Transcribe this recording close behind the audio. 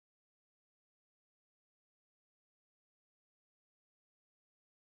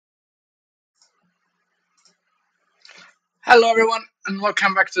Hello, everyone, and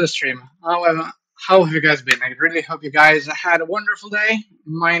welcome back to the stream. How have you guys been? I really hope you guys had a wonderful day.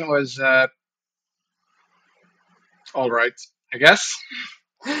 Mine was all right, I guess.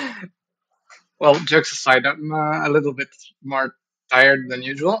 Well, jokes aside, I'm a little bit more tired than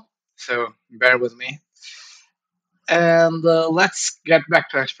usual, so bear with me. And let's get back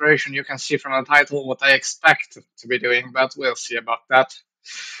to exploration. You can see from the title what I expect to be doing, but we'll see about that.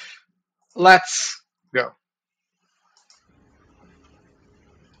 Let's go.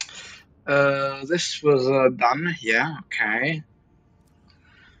 This was done. Yeah, okay.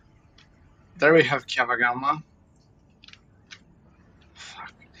 There we have Kiava Gamma.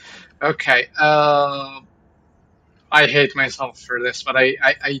 Okay. I hate myself for this, but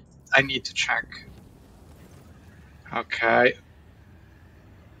I need to check. Okay.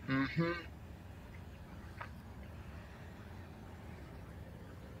 Mm-hmm.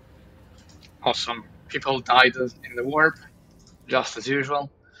 Awesome. People died in the warp, just as usual.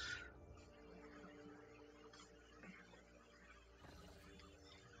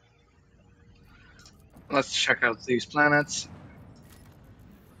 Let's check out these planets.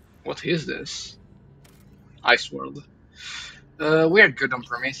 What is this? Ice world. We're good on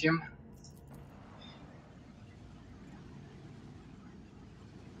Promethium.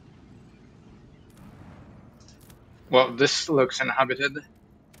 Well, this looks inhabited.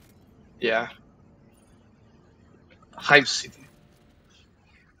 Yeah. Hive City.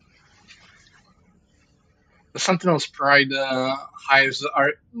 The Sentinel's Pride hives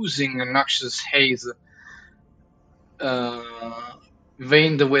are oozing a noxious haze,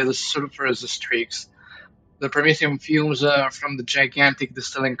 veined with sulfurous streaks. The promethium fumes from the gigantic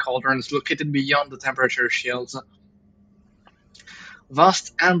distilling cauldrons located beyond the temperature shields.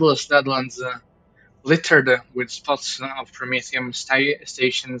 Vast, endless deadlands littered with spots of promethium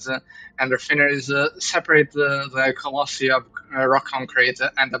stations and refineries separate the colossi of rock concrete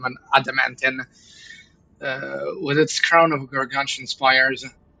and adamantine. With its crown of gargantuan spires,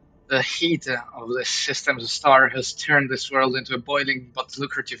 the heat of this system's star has turned this world into a boiling but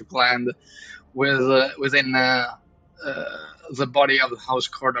lucrative gland within the body of the House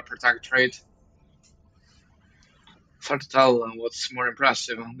Corda Protectorate. It's hard to tell what's more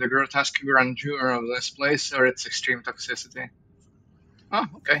impressive, the grotesque grandeur of this place or its extreme toxicity. Oh,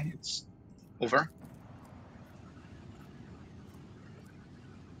 okay, it's over.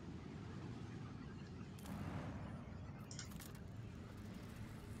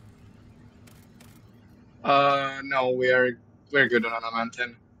 No, we're good on a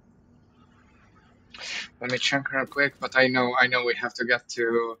mountain. Let me check real quick, but I know we have to get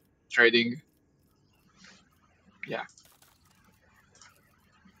to trading. Yeah.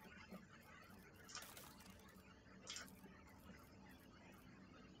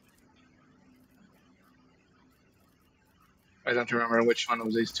 I don't remember which one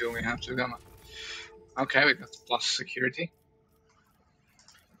of these two we have to go. Okay, we got plus security.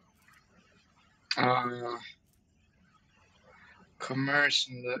 Commerce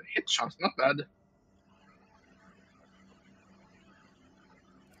and the hit shot, not bad.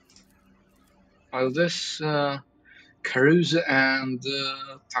 While this Caruso and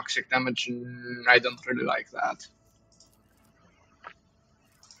toxic damage, I don't really like that.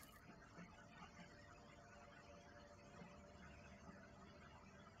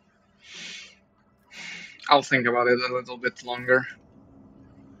 I'll think about it a little bit longer.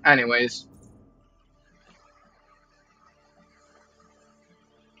 Anyways.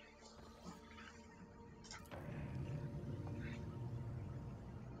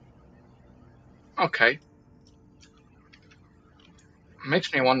 Okay.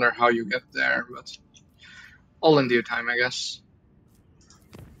 Makes me wonder how you get there, but all in due time, I guess.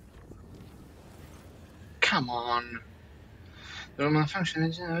 Come on. The Roman function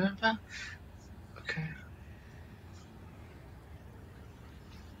is... Okay.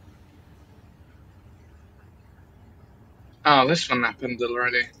 Oh, this one happened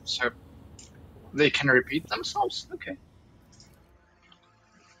already, so they can repeat themselves? Okay.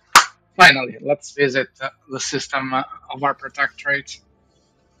 Finally, let's visit the system of our protectorate.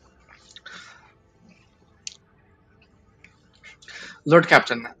 Lord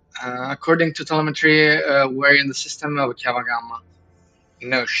Captain, according to telemetry, we're in the system of Kiava Gamma.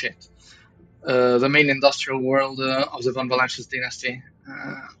 No shit. The main industrial world of the Von Valentius dynasty.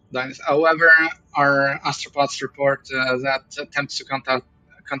 However, our astropods report that attempts to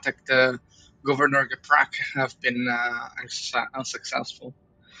contact Governor Geprak have been unsuccessful.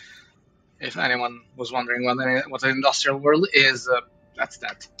 If anyone was wondering what an industrial world is, that's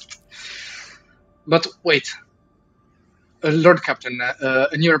that. But wait, Lord Captain,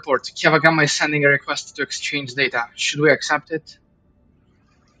 a new report. Kiava Gamma is sending a request to exchange data. Should we accept it?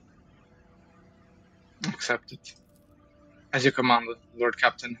 Accept it. As you command, Lord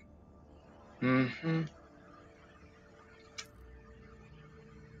Captain. Mm-hmm.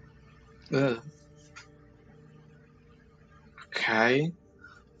 Okay.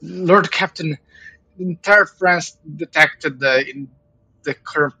 Lord Captain, interference detected in the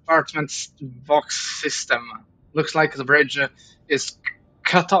compartment's Vox system. Looks like the bridge is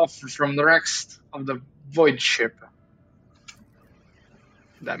cut off from the rest of the void ship.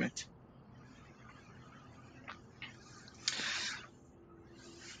 Damn it.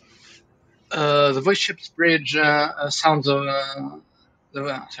 The void ship's bridge sounds of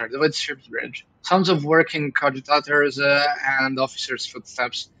the void ship's bridge sounds of working cogitators and officers'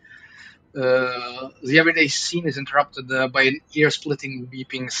 footsteps. The everyday scene is interrupted by an ear-splitting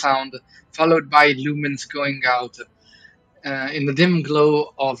beeping sound, followed by lumens going out. In the dim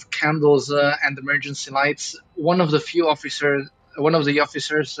glow of candles and emergency lights, one of the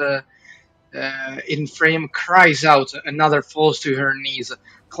officers in frame cries out. Another falls to her knees,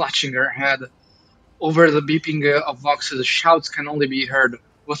 clutching her head. Over the beeping of voxes, shouts can only be heard.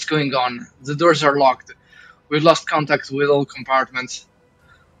 What's going on? The doors are locked. We've lost contact with all compartments.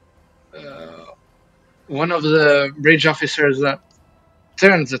 Uh, One of the bridge officers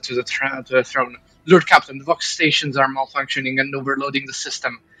turns to the throne. Lord Captain, the Vox stations are malfunctioning and overloading the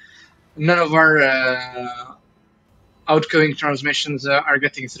system. None of our outgoing transmissions are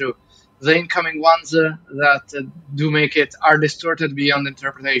getting through. The incoming ones that do make it are distorted beyond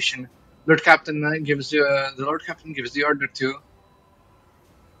interpretation. The Lord Captain gives the order to.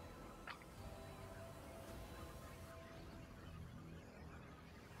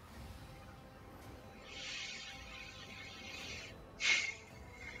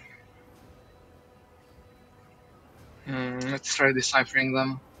 Let's try deciphering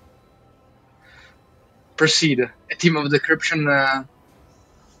them. Proceed. A team of decryption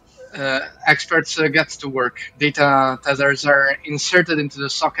experts get to work. Data tethers are inserted into the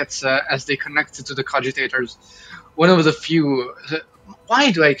sockets as they connect to the cogitators. One of the few.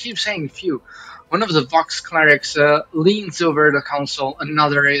 Why do I keep saying few? One of the Vox clerics leans over the console.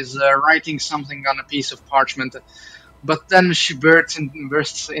 Another is writing something on a piece of parchment. But then she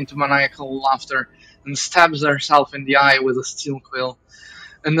bursts into maniacal laughter and stabs herself in the eye with a steel quill.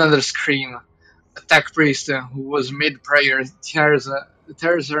 Another scream. A tech priest who was mid-prayer tears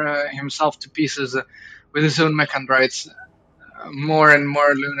himself to pieces with his own mechandrites. More and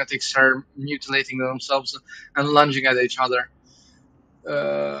more lunatics are mutilating themselves and lunging at each other.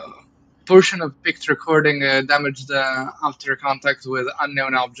 Uh, Portion of picked recording damaged after contact with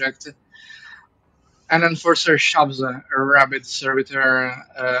unknown object. An enforcer shoves a rabid servitor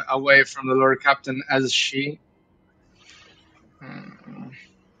away from the Lord Captain as she. Hmm,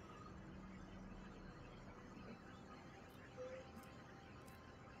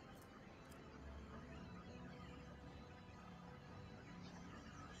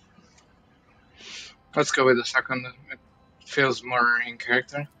 let's go with the second. It feels more in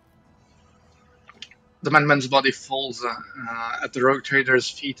character. The madman's body falls at the rogue trader's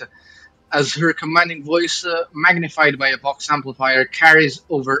feet as her commanding voice, magnified by a Vox amplifier, carries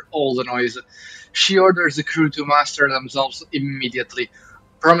over all the noise. She orders the crew to master themselves immediately,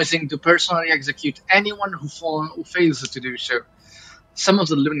 promising to personally execute anyone who fails to do so. Some of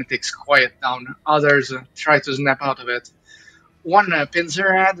the lunatics quiet down, others try to snap out of it. One pins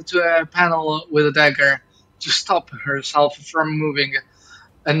her head to a panel with a dagger to stop herself from moving.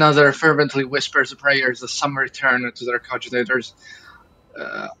 Another fervently whispers prayers as some return to their cogitators.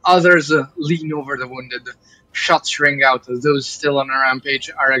 Others lean over the wounded. Shots ring out. Those still on a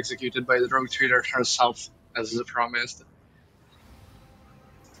rampage are executed by the rogue trader herself, as promised.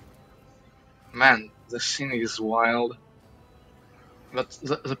 Man, the scene is wild. But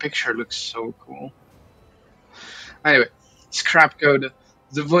the picture looks so cool. Anyway, scrap code.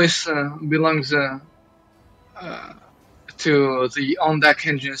 The voice belongs to the on-deck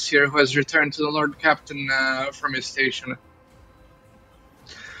engineer who has returned to the Lord Captain from his station.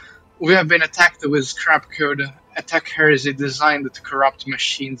 We have been attacked with scrap code, a tech heresy designed to corrupt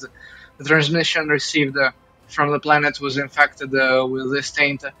machines. The transmission received from the planet was infected with this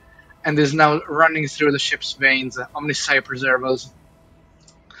taint and is now running through the ship's veins. Omnisci preserve us.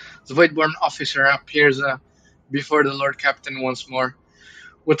 The Voidborn officer appears before the Lord Captain once more.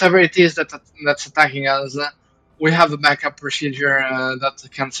 Whatever it is that's attacking us, we have a backup procedure that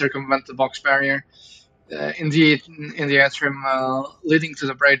can circumvent the box barrier. In the atrium leading to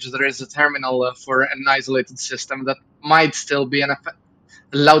the bridge, there is a terminal for an isolated system that might still be a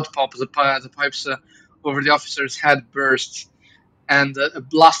loud pop. The pipes over the officer's head bursts, and a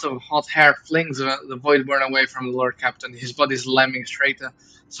blast of hot air flings the Voidborn away from the Lord Captain, his body slamming straight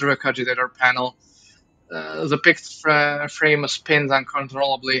through a cogitator panel. The frame spins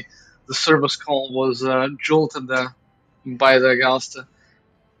uncontrollably. The servo skull was jolted by the gust.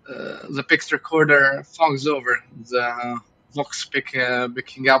 The picked recorder fogs over, the vox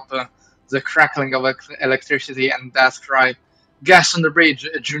picking up the crackling of electricity and death cry. Gas on the bridge,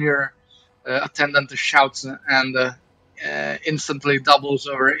 a junior attendant shouts and instantly doubles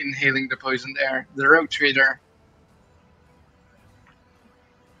over, inhaling the poisoned air. The rogue trader.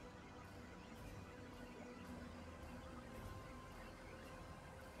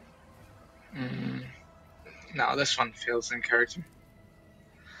 Mm, no, this one feels in character.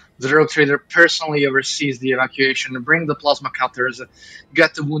 The rogue trader personally oversees the evacuation, bring the plasma cutters,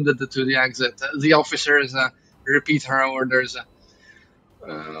 get the wounded to the exit. The officers repeat her orders.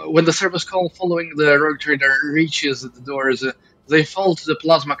 When the service call following the rogue trader reaches the doors, they fall to the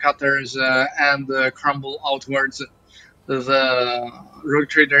plasma cutters and crumble outwards. The rogue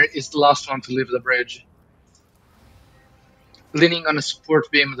trader is the last one to leave the bridge. Leaning on a support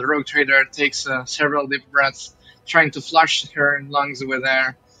beam, the rogue trader takes several deep breaths, trying to flush her lungs with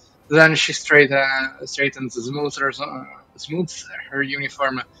air. Then she straightens, smooths her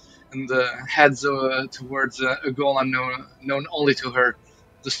uniform, and heads towards a goal known only to her.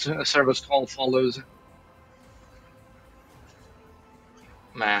 The service call follows.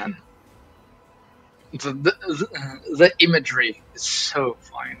 Man, the imagery is so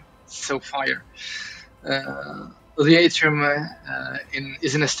fine, so fire. The atrium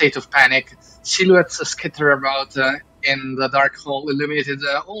is in a state of panic. Silhouettes skitter about in the dark hall, illuminated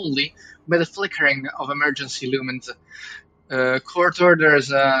only by the flickering of emergency lumens. Court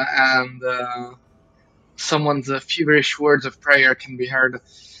orders and someone's feverish words of prayer can be heard.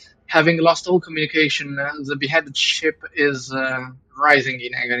 Having lost all communication, the beheaded ship is rising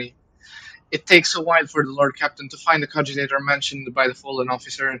in agony. It takes a while for the Lord Captain to find the cogitator mentioned by the fallen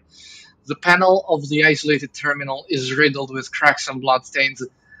officer. The panel of the isolated terminal is riddled with cracks and bloodstains,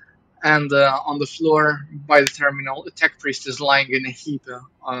 and on the floor by the terminal, a tech priest is lying in a heap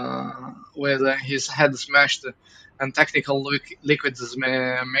with his head smashed and technical liquids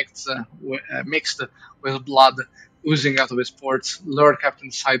mixed with blood oozing out of his pores. Lord Captain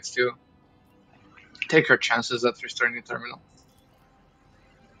decides to take her chances at restoring the terminal.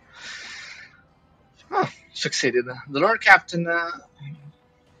 Oh, succeeded. The Lord Captain.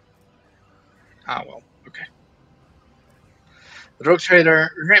 Well, okay. The Rogue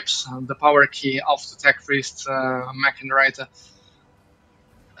Trader rips the power key off the tech priest's McIntyre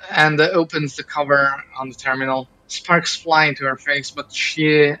and opens the cover on the terminal. Sparks fly into her face, but she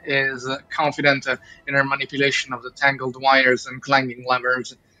is confident in her manipulation of the tangled wires and clanging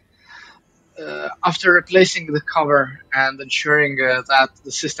levers. After replacing the cover and ensuring that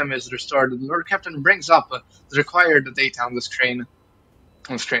the system is restored, the Lord Captain brings up the required data on the screens.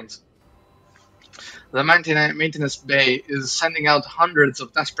 The maintenance bay is sending out hundreds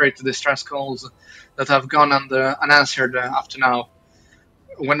of desperate distress calls that have gone unanswered up to now.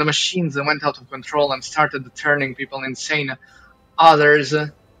 When the machines went out of control and started turning people insane, others,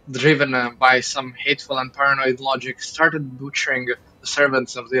 driven by some hateful and paranoid logic, started butchering the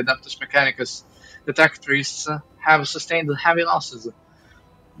servants of the Adeptus Mechanicus. The tech priests have sustained heavy losses,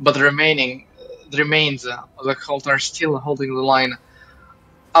 but the remains of the cult are still holding the line.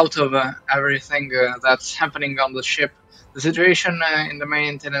 Out of everything that's happening on the ship, the situation in the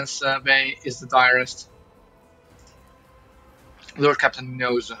maintenance bay is the direst. Lord Captain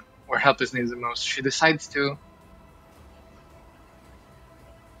knows where help is needed the most. She decides to.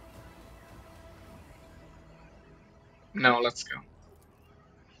 No, let's go.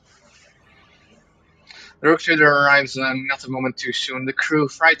 The Rogue Trader arrives not a moment too soon. The crew,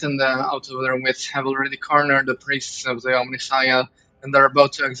 frightened out of their wits, have already cornered the priests of the Omnissiah and are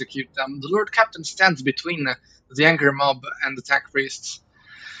about to execute them. The Lord Captain stands between the angry mob and the tech priests.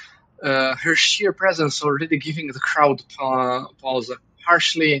 Her sheer presence already giving the crowd pause,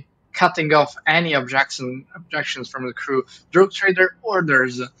 harshly cutting off any objections from the crew. The Rogue Trader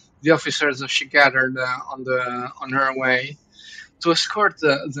orders the officers she gathered on her way to escort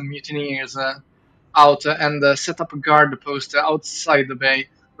the mutineers out and set up a guard post outside the bay,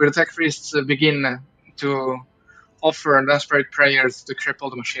 where the tech priests begin to offer desperate prayers to the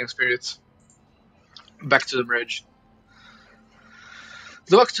crippled machine spirits. Back to the bridge.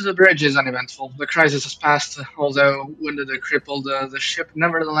 The walk to the bridge is uneventful. The crisis has passed, although wounded and crippled, the ship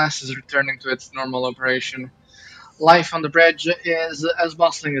nevertheless is returning to its normal operation. Life on the bridge is as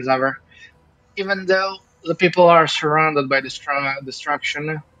bustling as ever. Even though the people are surrounded by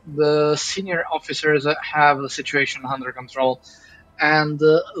destruction, The senior officers have the situation under control, and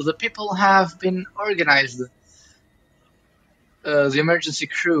the people have been organized. The emergency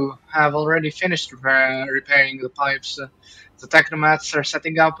crew have already finished repairing the pipes. The technomats are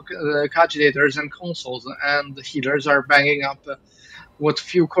setting up coagulators and consoles, and the healers are banging up what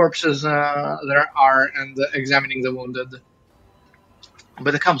few corpses there are and examining the wounded.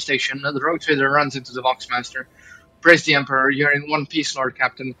 By the com station, the rogue trader runs into the Voxmaster. Praise the Emperor, you're in one piece, Lord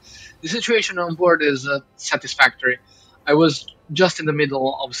Captain. The situation on board is satisfactory. I was just in the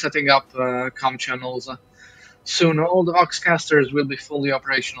middle of setting up com channels. Soon all the Voxcasters will be fully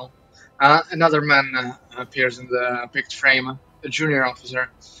operational. Another man appears in the picked frame, a junior officer,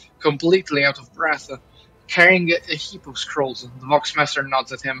 completely out of breath, carrying a heap of scrolls. The Voxmaster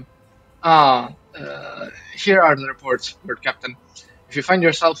nods at him. Ah, here are the reports, Lord Captain. If you find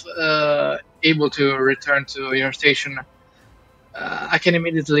yourself able to return to your station, I can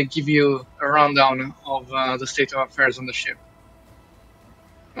immediately give you a rundown of the state of affairs on the ship.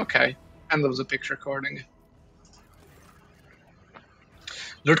 Okay, end of the picture recording.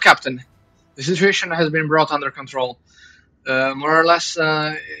 Lord Captain, the situation has been brought under control. More or less,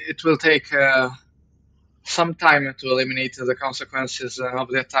 it will take some time to eliminate the consequences of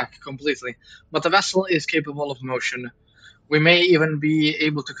the attack completely, but the vessel is capable of motion. We may even be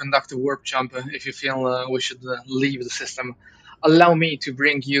able to conduct a warp jump if you feel we should leave the system. Allow me to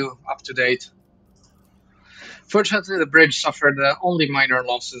bring you up to date. Fortunately, the bridge suffered only minor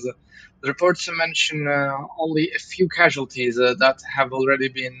losses. The reports mention only a few casualties that have already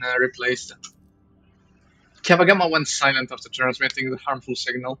been replaced. Kiava Gamma went silent after transmitting the harmful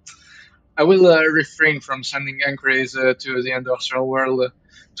signal. I will refrain from sending inquiries to the industrial world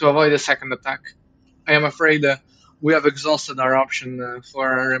to avoid a second attack. I am afraid we have exhausted our option for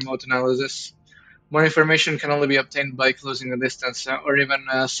a remote analysis. More information can only be obtained by closing the distance or even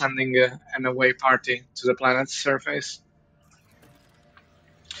sending an away party to the planet's surface.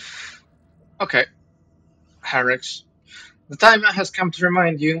 Okay, Harrix. The time has come to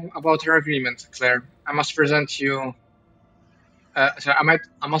remind you about our agreement, Claire. I must present you.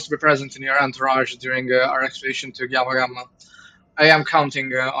 I must be present in your entourage during our expedition to Kiava Gamma. I am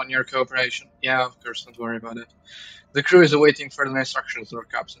counting on your cooperation. Yeah, of course, don't worry about it. The crew is awaiting further instructions, Lord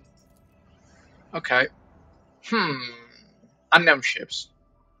Captain. Okay. Hmm. Unknown ships.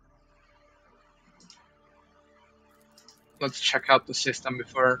 Let's check out the system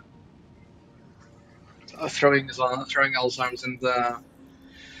before throwing Alzheimer's in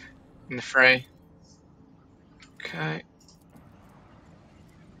the fray. Okay.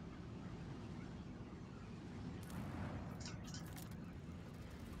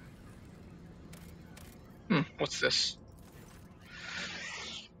 What's this?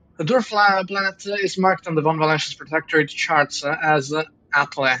 The dwarf planet is marked on the Von Valentius Protectorate charts as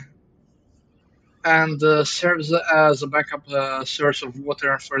Atle, and serves as a backup source of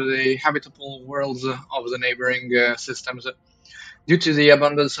water for the habitable worlds of the neighboring systems. Due to the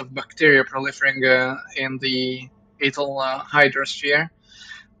abundance of bacteria proliferating in the Atal hydrosphere,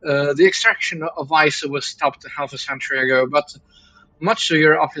 the extraction of ice was stopped half a century ago, but much to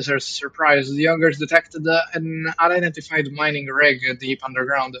your officer's surprise, the Youngers detected an unidentified mining rig deep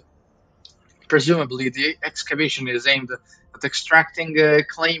underground. Presumably, the excavation is aimed at extracting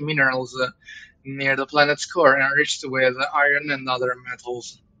clay minerals near the planet's core, enriched with iron and other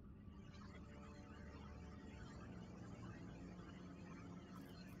metals.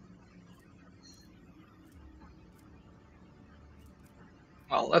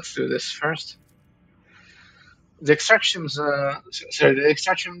 Well, let's do this first. The extraction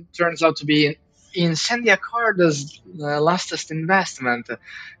turns out to be Incendia Corda's lastest investment,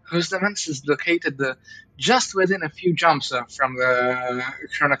 whose domains is located just within a few jumps from the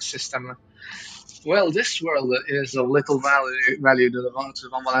Chronox system. Well, this world is of little value to to the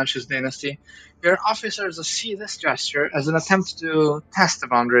Von Valanches dynasty. Your officers see this gesture as an attempt to test the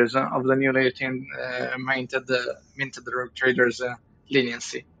boundaries of the newly minted rogue traders'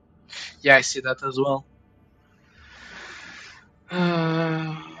 leniency. Yeah, I see that as well.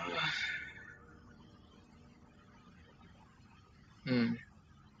 Uh, hmm.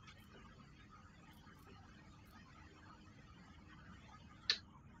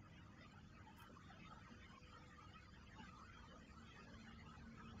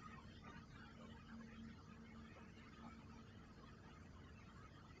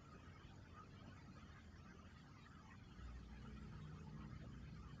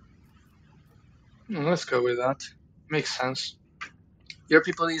 Let's go with that. Makes sense. Your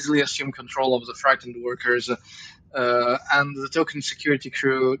people easily assume control of the frightened workers, and the token security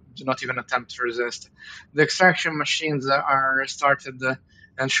crew do not even attempt to resist. The extraction machines are started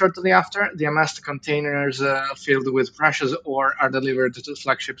And shortly after, the amassed containers filled with precious ore are delivered to the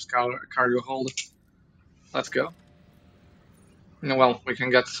flagship's cargo hold. Let's go. Well, we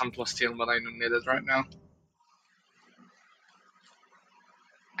can get some plasteel, but I don't need it right now.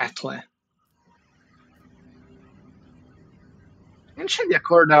 Atle. Incendia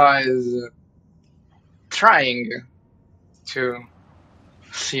Corda is trying to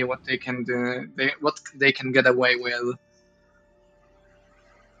see what they can do, what they can get away with.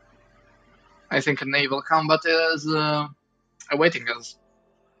 I think naval combat is awaiting us.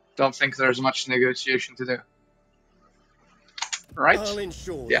 Don't think there's much negotiation to do. Right? I'll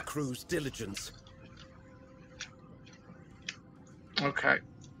ensure Yeah. the crew's diligence. Okay.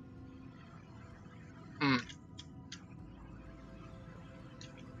 Hmm.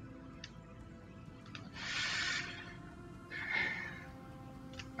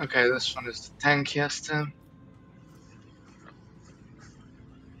 Okay, this one is the tankiest.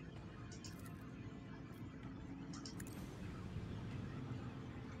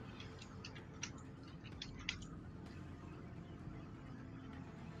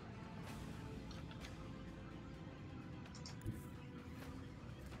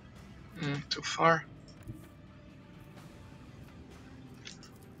 Too far.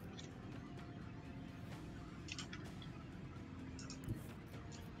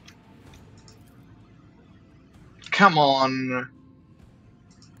 Come on.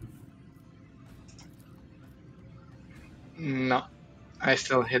 No, I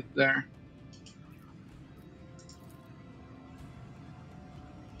still hit there.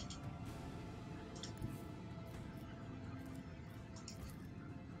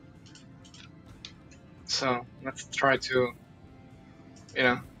 So let's try to,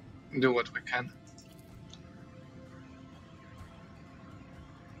 do what we can.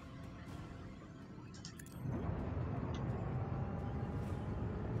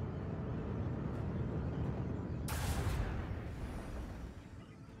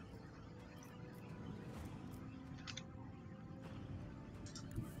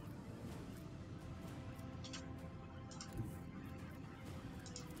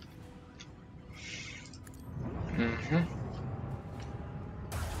 Mm-hmm.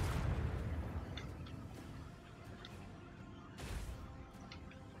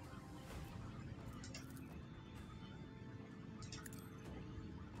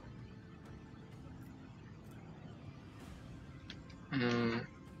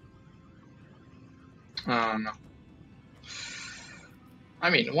 Oh no. I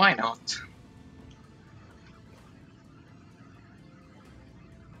mean, why not?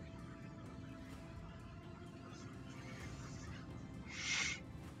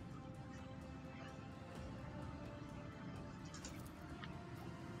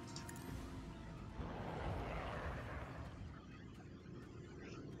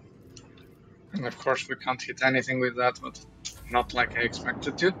 And of course, we can't hit anything with that, but not like I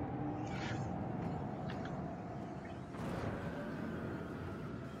expected to.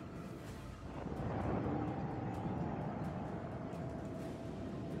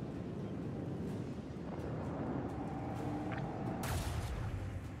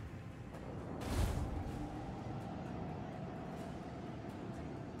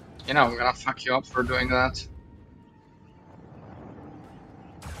 I'm gonna fuck you up for doing that.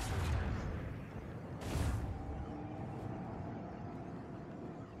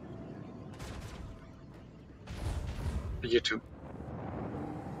 You too.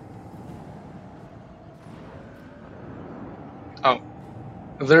 Oh,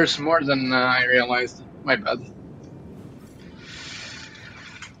 there's more than I realized. My bad.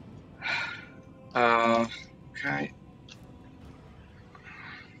 Okay.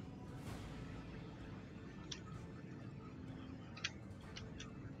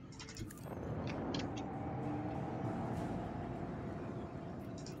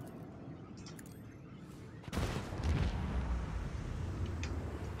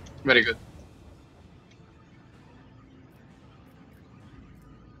 Very good.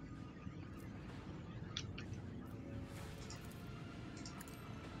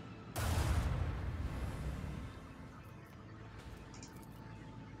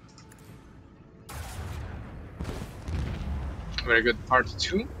 Very good. Part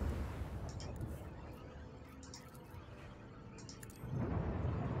 2.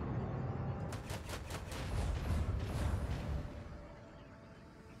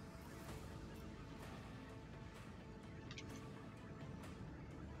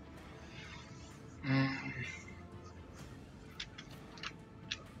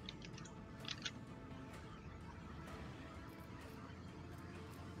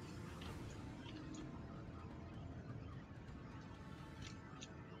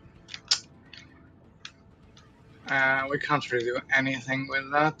 We can't really do anything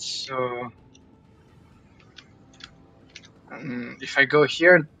with that, so if I go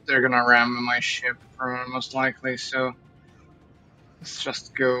here, they're gonna ram my ship, most likely, so let's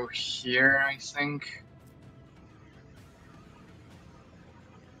just go here, I think.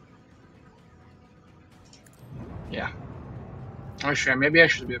 Yeah. Actually, maybe I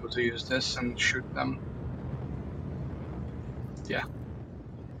should be able to use this and shoot them. Yeah.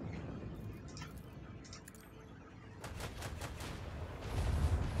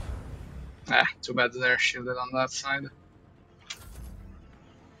 Too bad they're shielded on that side.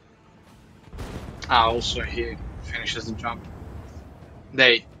 Also he finishes the job.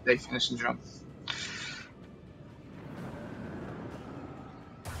 They finish the job.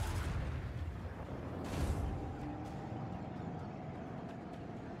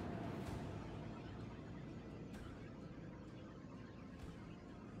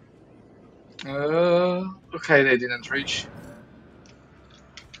 Okay, they didn't reach.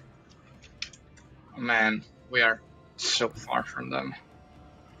 Man, we are so far from them.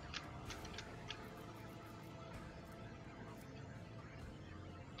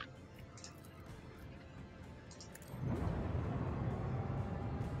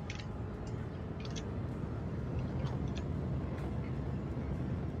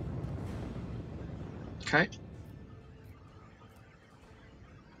 Okay.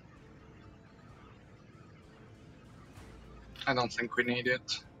 I don't think we need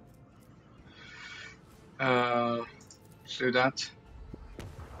it. Let's do that.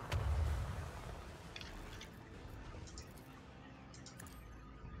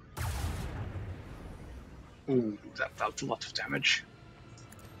 Ooh, that dealt a lot of damage.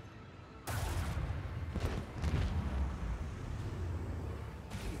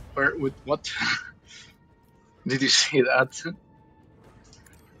 Where, with what? Did you see that?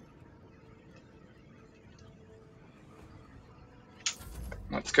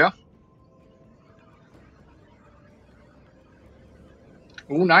 Let's go.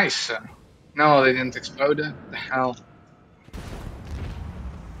 Ooh, nice. No, they didn't explode. The hell?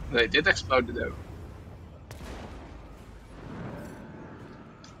 They did explode though.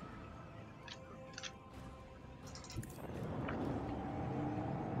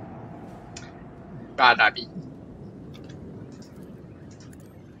 Bada bing.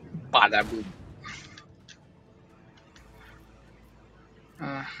 Bada boom.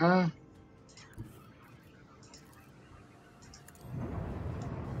 Uh-huh.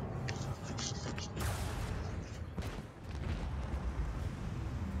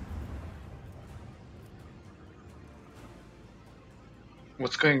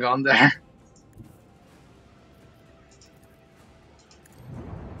 What's going on there?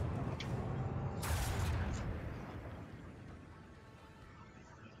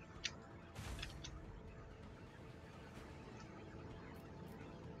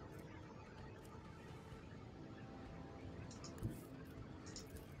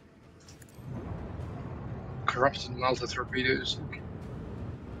 Corrupted multi torpedoes. Okay.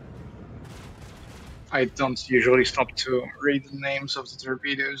 I don't usually stop to read the names of the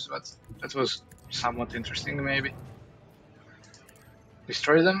torpedoes, but that was somewhat interesting, maybe.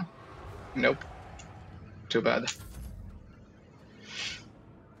 Destroy them? Nope. Too bad.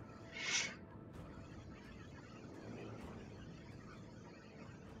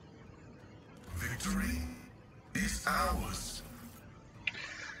 Victory is ours.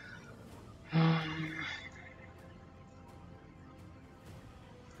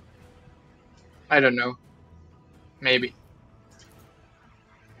 I don't know. Maybe.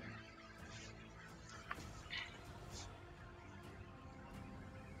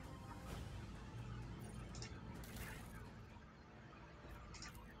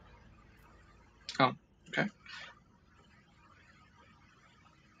 Oh, okay.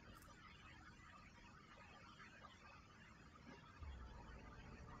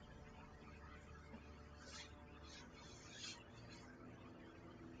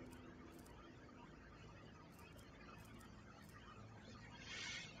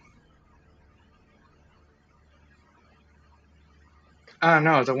 Ah,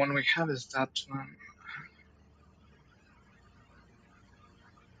 no, the one we have is that one.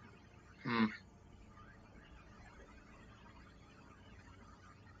 Hmm.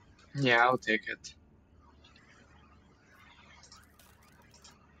 Yeah, I'll take it.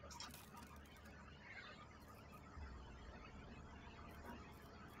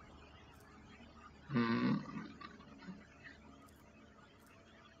 Hmm.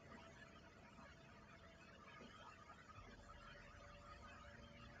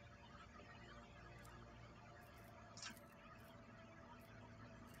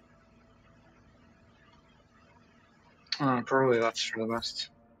 Probably that's for the best.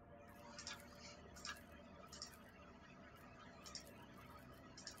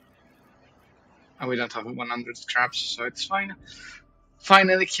 And we don't have 100 scraps, so it's fine.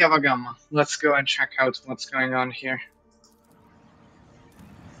 Finally, Kiava Gamma. Let's go and check out what's going on here.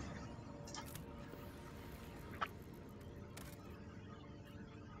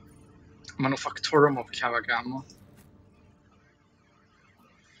 Manufactorum of Kiava Gamma.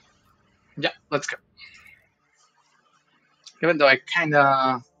 Yeah, let's go. Even though I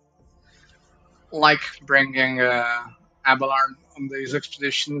kinda like bringing Abelard on these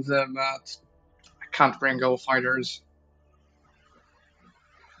expeditions, but I can't bring all fighters.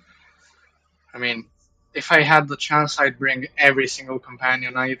 I mean, if I had the chance, I'd bring every single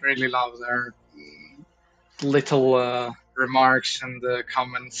companion. I really love their little remarks and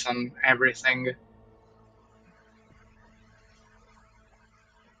comments on everything.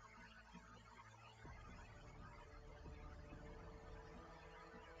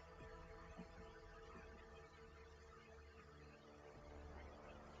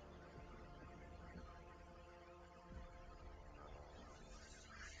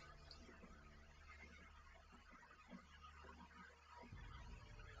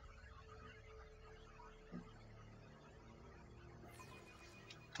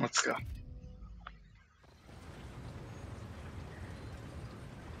 Let's go.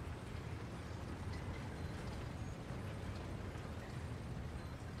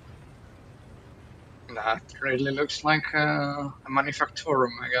 That really looks like a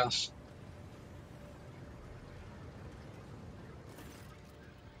manufactorum, I guess.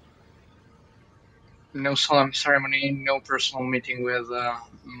 No solemn ceremony, no personal meeting with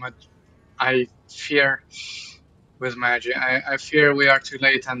I fear with Magi. I fear we are too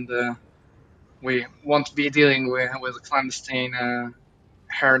late and we won't be dealing with clandestine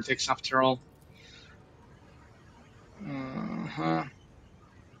heretics after all. Uh-huh.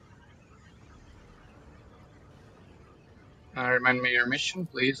 Remind me your mission,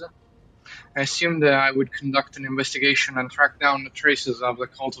 please. I assumed that I would conduct an investigation and track down the traces of the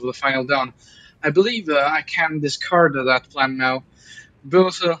cult of the Final Dawn. I believe I can discard that plan now.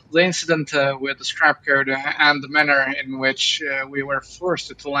 Both the incident with the scrap code and the manner in which we were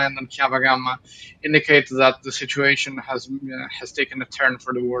forced to land on Kiava Gamma indicate that the situation has taken a turn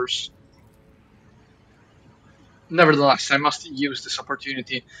for the worse. Nevertheless, I must use this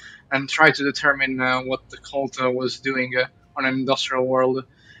opportunity and try to determine what the cult was doing on an industrial world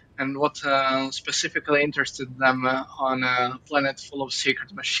and what specifically interested them on a planet full of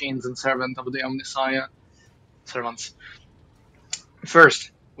sacred machines and servants of the Omnissiah servants. First,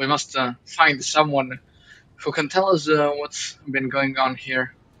 we must find someone who can tell us what's been going on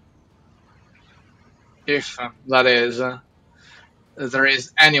here, if that is, there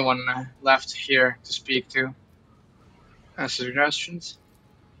is anyone left here to speak to. Suggestions?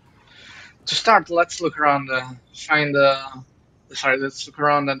 To start, let's look around, find. Let's look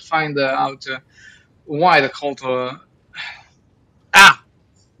around and find out why the cult. Ah,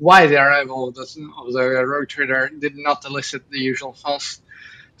 why the arrival of the rogue trader did not elicit the usual fuss.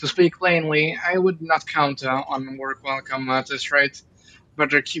 To speak plainly, I would not count on work welcome at this rate.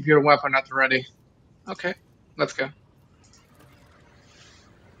 Better keep your weapon at the ready. Okay, let's go.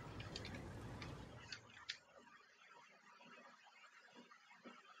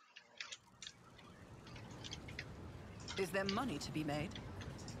 Is there money to be made?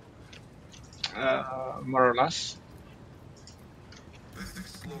 More or less. This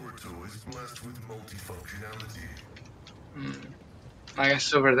explorator is blessed with multifunctionality. Hmm. I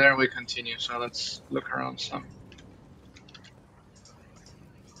guess over there we continue, so let's look around some.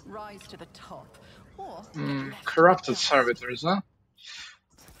 Rise to the top, or get left Corrupted in the dust. servitors, huh?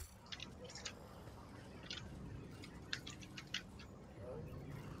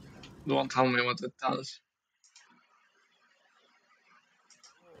 Don't tell me what it does.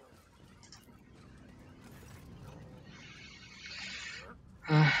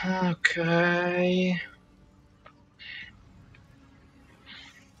 Okay.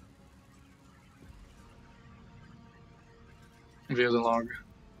 View the log.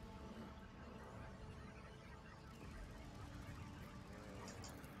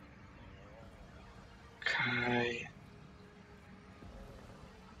 Okay.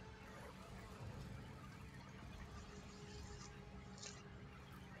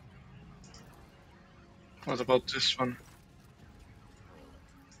 What about this one?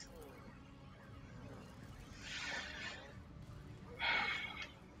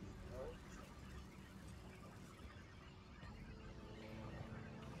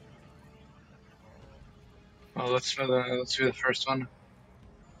 Well, let's do the first one.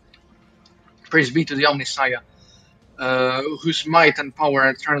 Praise be to the Omnissiah. whose might and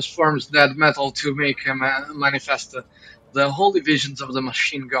power transforms dead metal to make him manifest the holy visions of the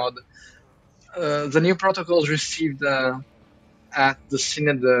machine god. The new protocols received at the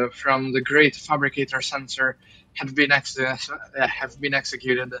Synod from the Great Fabricator Censor have been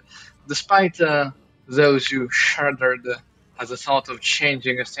executed, despite those who shuddered at the thought of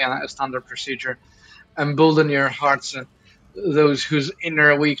changing a standard procedure. Embolden your hearts, those whose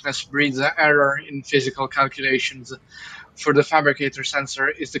inner weakness breeds error in physical calculations, for the Fabricator Censor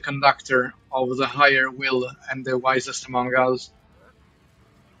is the conductor of the higher will and the wisest among us.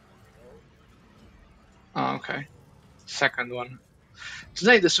 Oh, okay. Second one.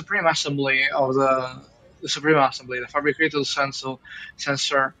 Today, the Supreme Assembly, the Fabricator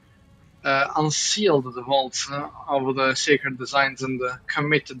Censor, unsealed the vaults of the sacred designs and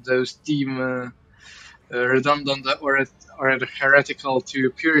committed those deemed redundant or heretical to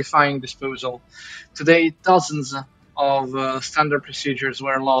purifying disposal. Today, dozens of standard procedures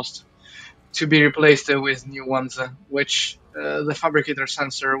were lost to be replaced with new ones, which the Fabricator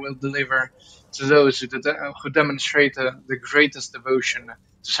Censor will deliver to those who demonstrate the greatest devotion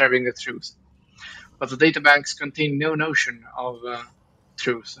to serving the truth. But the databanks contain no notion of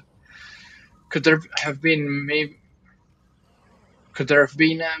truth. Could there have been may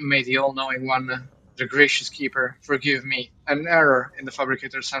the all-knowing one, the gracious keeper, forgive me, an error in the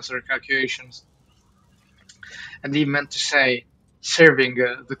Fabricator Censor calculations, and he meant to say, serving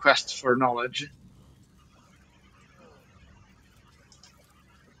the quest for knowledge.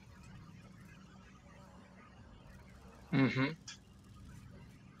 hmm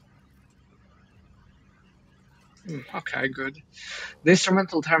Okay, good. The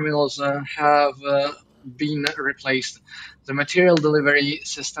instrumental terminals have been replaced. The material delivery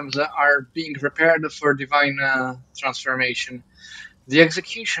systems are being prepared for divine transformation. The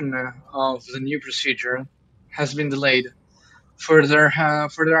execution of the new procedure has been delayed, for there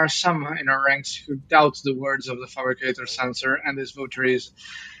are some in our ranks who doubt the words of the Fabricator Censor and his votaries,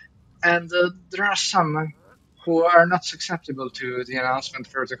 and there are some who are not susceptible to the announcement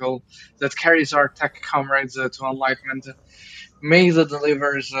protocol that carries our tech comrades to enlightenment. May the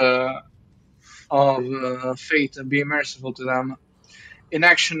delivers of fate be merciful to them.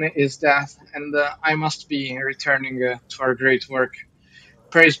 Inaction is death, and I must be returning to our great work.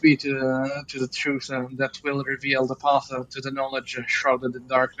 Praise be to the truth that will reveal the path to the knowledge shrouded in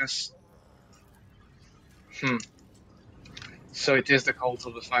darkness. Hmm. So it is the cult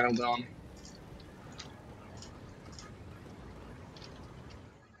of the final dawn.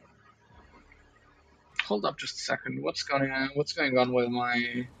 Hold up just a second. What's going on with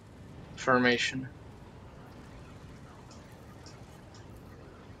my formation?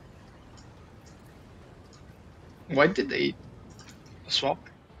 Why did they swap?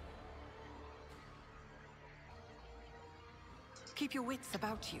 Keep your wits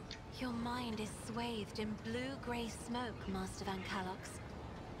about you. Your mind is swathed in blue-grey smoke, Master Van Calox.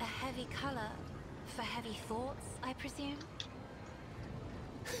 A heavy color for heavy thoughts, I presume?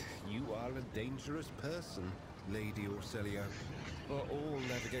 You are a dangerous person, Lady Orselio. Well, all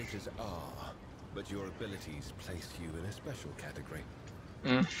navigators are, but your abilities place you in a special category.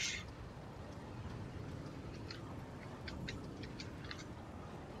 Mm.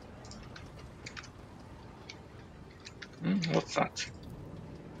 What's that?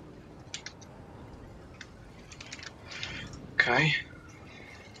 Okay.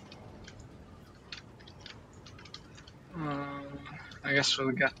 I guess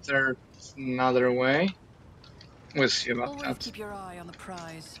we'll get there another way. We'll see about Always that. keep your eye on the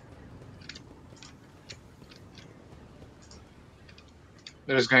prize.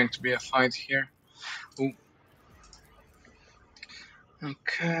 There's going to be a fight here. Ooh.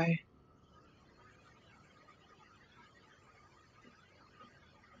 Okay.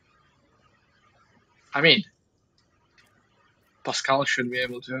 I mean, Pascal should be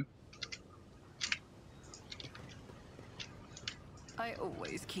able to. I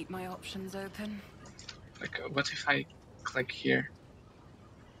always keep my options open. Like, what if I click here?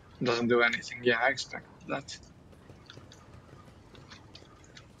 It doesn't do anything. Yeah, I expect that.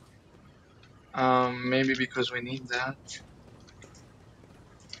 Maybe because we need that.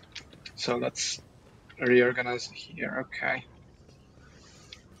 So let's reorganize here. Okay.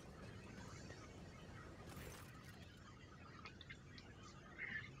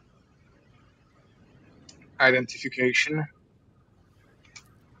 Identification.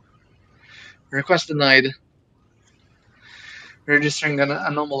 Request denied. Registering an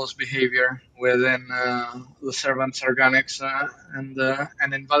anomalous behavior within the servant's organics and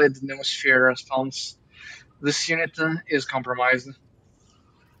an invalid noosphere response. This unit is compromised.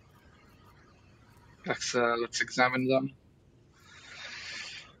 Let's examine them.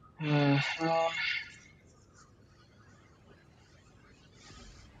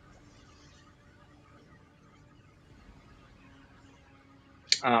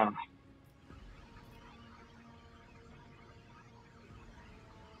 Ah,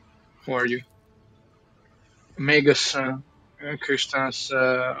 who are you? Magus Customs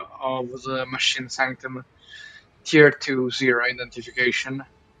of the Machine Sanctum, Tier 2 0 identification.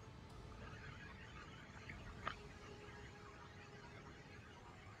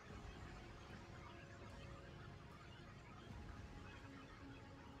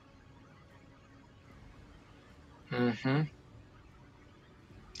 Mm-hmm.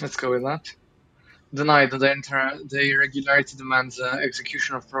 Let's go with that. Denied. The irregularity demands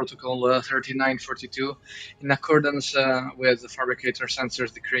execution of Protocol 3942 in accordance with the Fabricator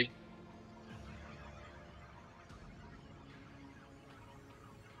Censor's decree.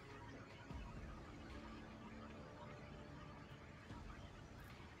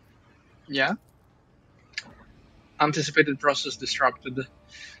 Yeah. Anticipated process disrupted.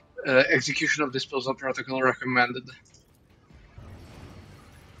 Execution of disposal protocol recommended.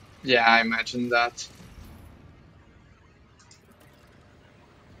 Yeah, I imagine that.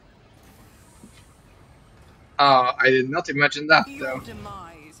 I did not imagine that, Your though.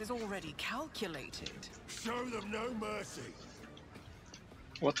 demise is already calculated. Show them no mercy.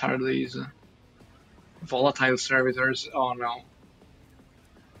 What are these? Volatile servitors? Oh no.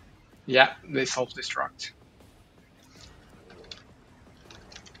 Yeah, they self-destruct.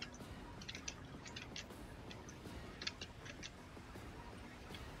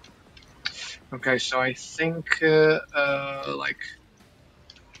 Okay, so I think, like,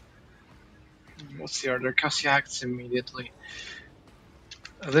 what's the order? Cassia acts immediately.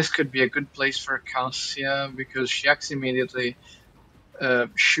 This could be a good place for Cassia because she acts immediately,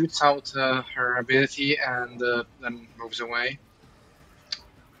 shoots out her ability, and then moves away.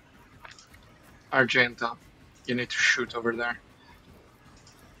 Argenta, you need to shoot over there.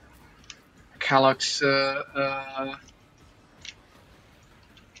 Calyx,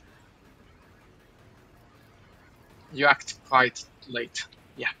 you act quite late.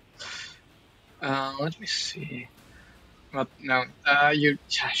 Yeah. Let me see. But no,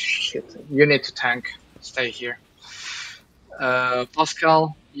 shit. You need to tank. Stay here.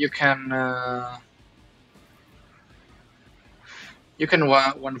 Pascal, you can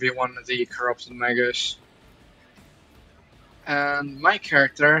 1v1 the corrupted Magus. And my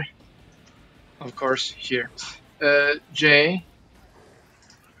character, of course, here. Jay,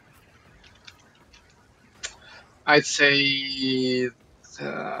 I'd say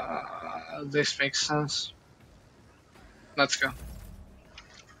this makes sense. Let's go.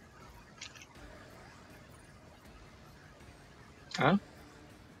 Huh?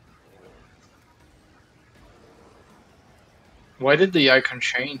 Why did the icon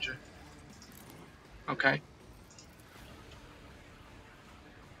change? Okay.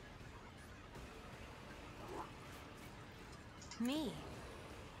 Me?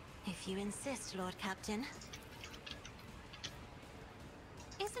 If you insist, Lord Captain.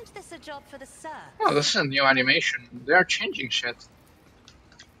 Isn't this a job for the Sir? Oh, this is a new animation. They are changing shit.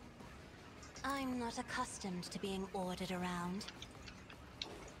 I'm not accustomed to being ordered around.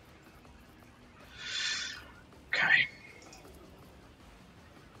 Okay.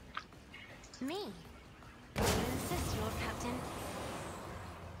 Me? If you insist, Lord Captain.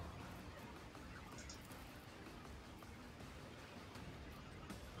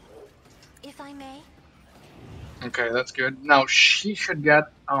 If I may? Okay, that's good. Now she should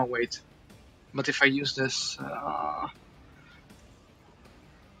get. Oh wait, but if I use this,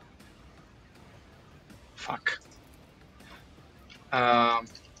 fuck.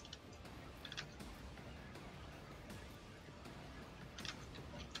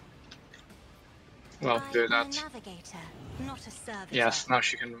 Well, do I'm a that. navigator, not a servitor. Yes, now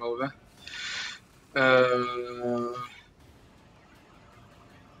she can move.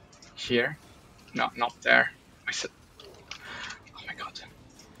 Here? No, not there. I said. Oh my god.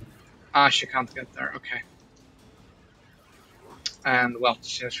 Ah, she can't get there. Okay. And well,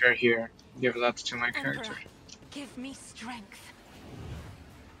 since we're here, give that to my character. Emperor, give me strength.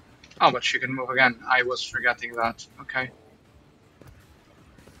 Oh, but she can move again. I was forgetting that. Okay.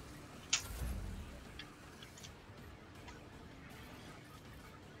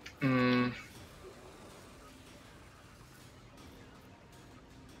 Hmm.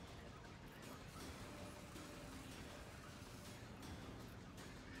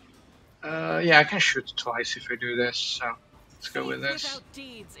 Yeah, I can shoot twice if I do this, so let's go with this. Without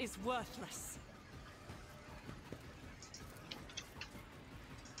deeds is worthless.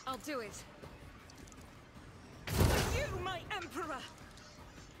 I'll do it. Emperor.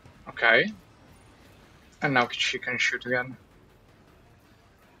 Okay. And now she can shoot again.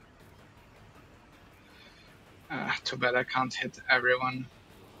 Too bad I can't hit everyone.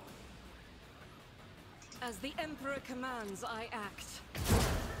 As the Emperor commands, I act.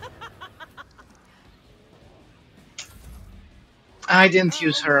 I didn't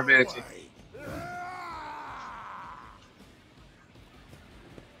use Out her of my ability. way.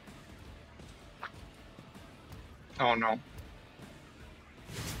 Oh no.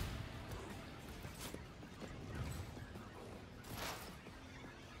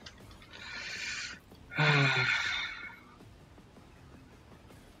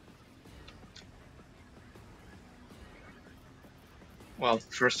 Well,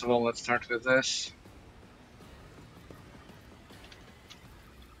 first of all, let's start with this.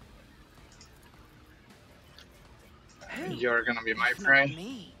 You're gonna be my If not prey.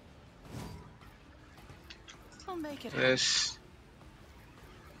 me. I'll make it happen. This.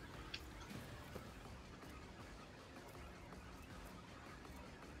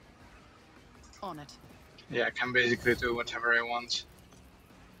 On it. Yeah, I can basically do whatever I want.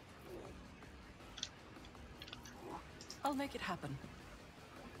 I'll make it happen.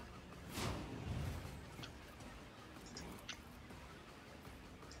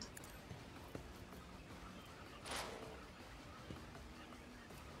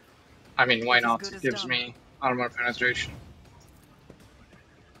 I mean, why It's as not? good It as gives done. me armor penetration.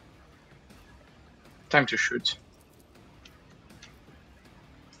 Time to shoot.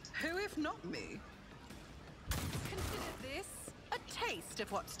 Who if not me? Consider this a taste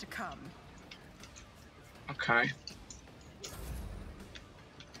of what's to come. Okay.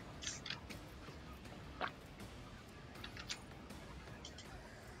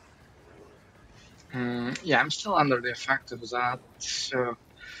 Yeah, I'm still under the effect of that, so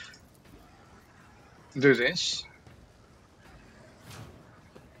do this.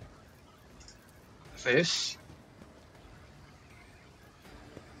 This.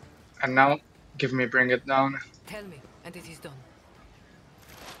 And now, give me bring it down. Tell me, and it is done.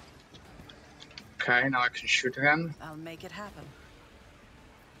 Okay, now I can shoot again. I'll make it happen.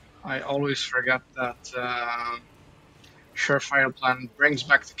 I always forget that Surefire Plan brings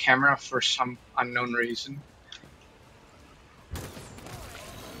back the camera for some unknown reason.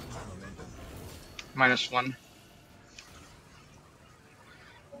 -1.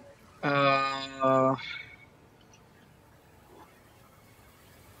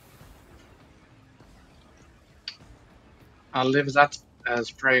 I'll leave that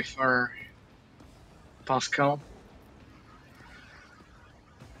as prey for Pascal.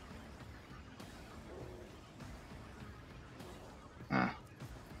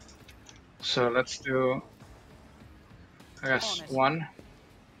 So let's do, I guess, 1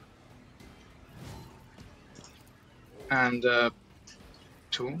 and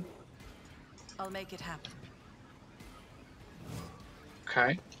 2. I'll make it happen.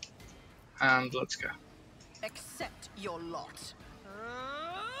 Okay, and let's go. Accept your lot.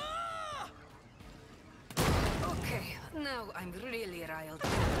 Okay, now I'm really riled.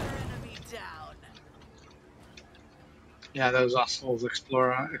 Enemy down. Yeah, those assholes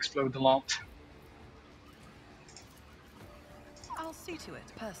explode a lot. I'll see to it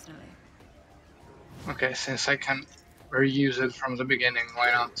personally. Okay, since I can reuse it from the beginning,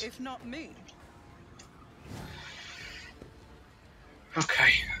 why not? If not me.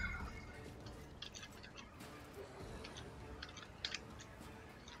 Okay.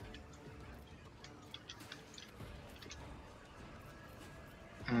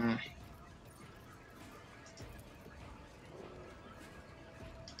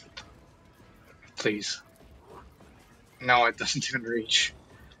 Please. No, it doesn't even reach.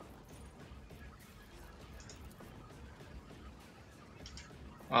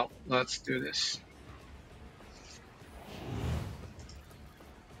 Well, let's do this.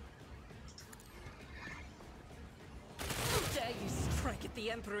 How dare you strike at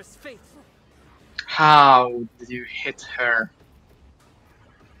the Emperor's faithful? How did you hit her?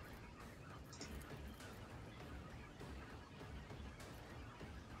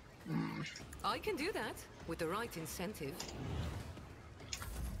 I can do that with the right incentive.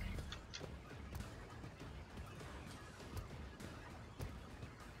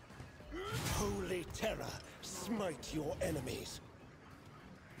 Holy terror, smite your enemies.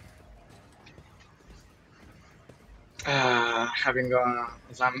 Having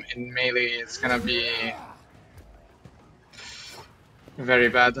them in melee is gonna be very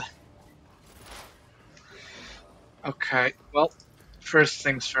bad. Okay, well, first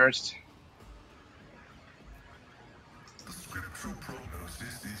things first. The scriptural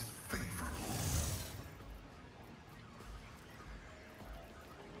prognosis is favorable.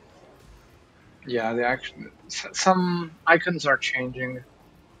 Yeah, the action. Some icons are changing.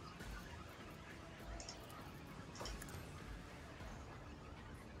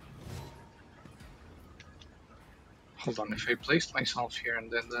 Hold on, if I placed myself here and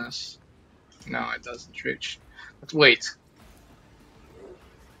did this, no, it doesn't reach. But wait,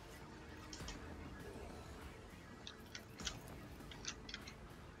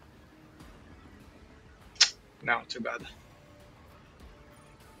 no, too bad.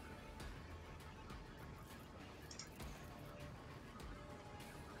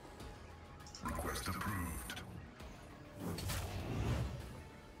 Request approved.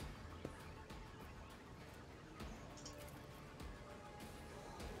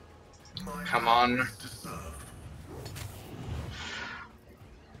 My Come power on. is to serve.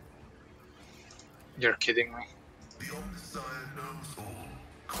 You're kidding me. The Omnissiah knows all,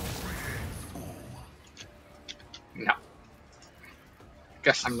 comprehends all. No,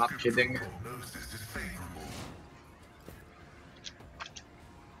 guess I'm not Spiritual kidding. prognosis is favorable.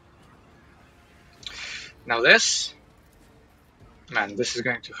 Now this? Man, this is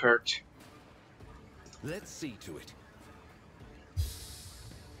going to hurt. Let's see to it.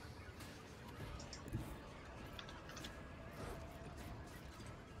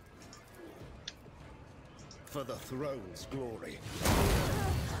 For the throne's glory.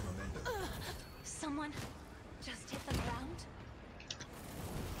 Someone just hit the ground.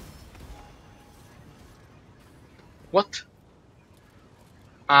 What?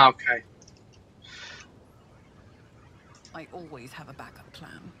 Ah, okay. I always have a backup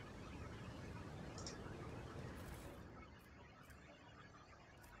plan.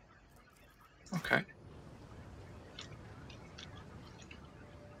 Okay.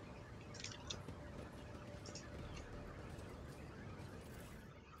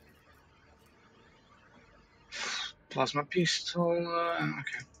 Plasma pistol.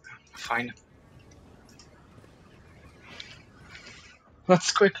 Okay, fine.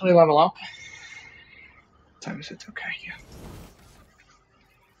 Let's quickly level up. What time is it? Okay, yeah.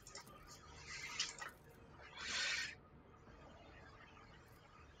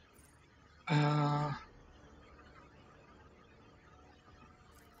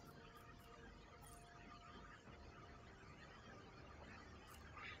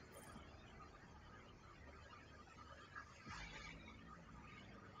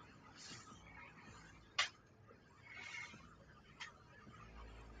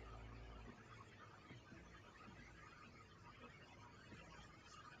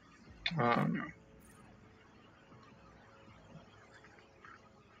 Uh, no.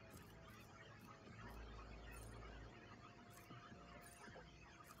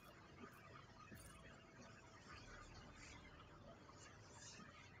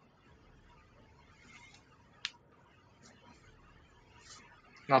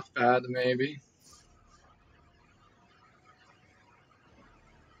 Not bad, maybe.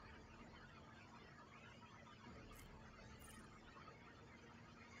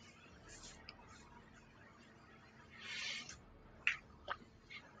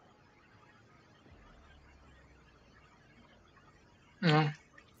 No,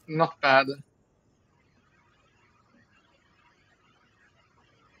 not bad.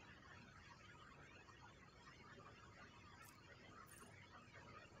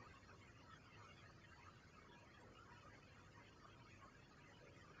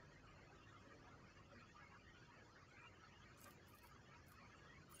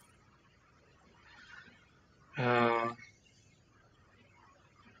 Uh,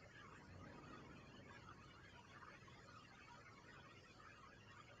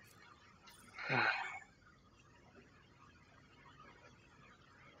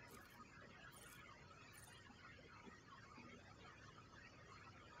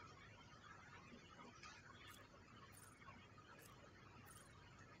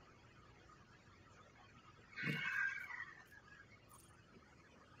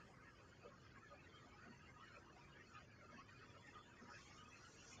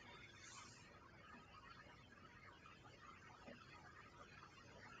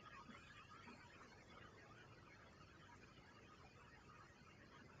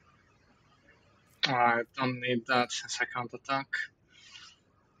 I don't need that since I can't attack.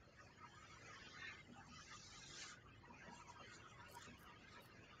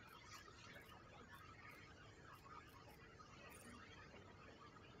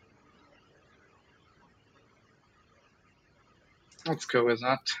 Let's go with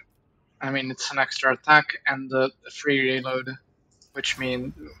that. I mean, it's an extra attack and a free reload, which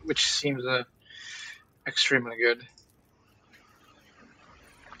seems extremely good.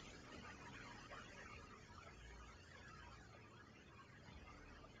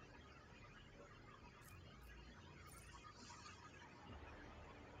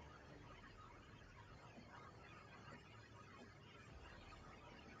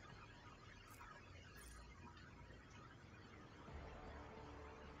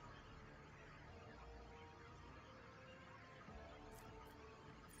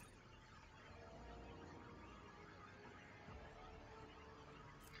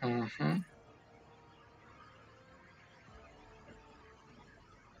 Mm-hmm.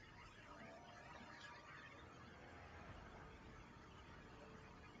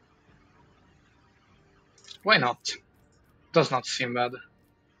 Why not? Does not seem bad.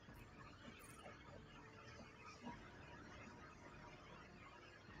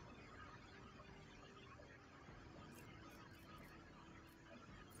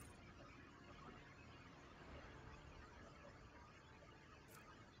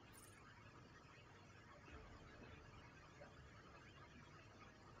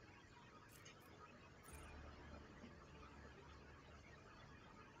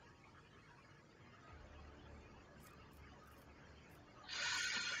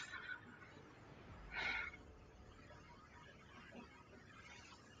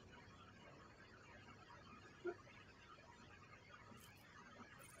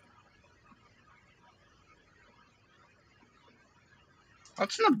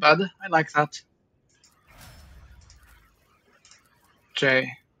 That's not bad. I like that.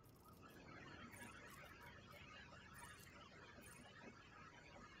 J.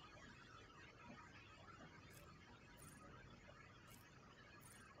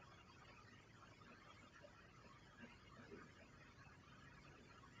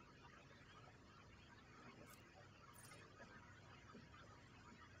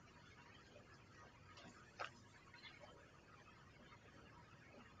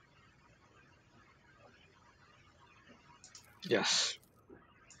 Yes.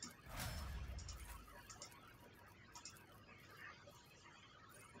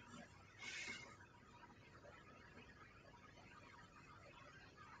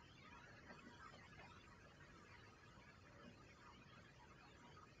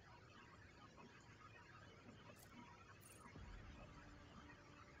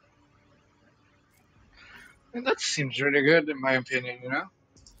 And that seems really good in my opinion, you know?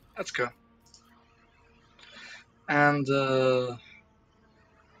 Let's go. And let's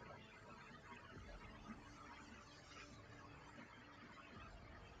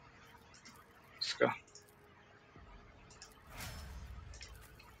go.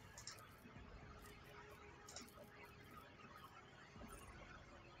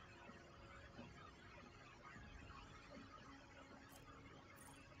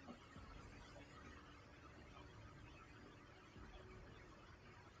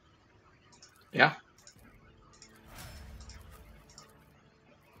 Yeah.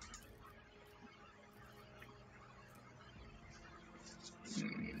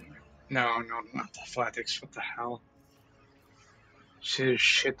 No, no, not athletics. What the hell? She's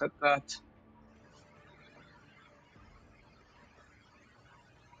shit at that.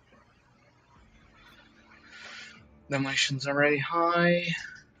 The emotions are very high.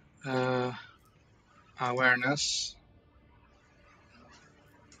 Uh, Awareness.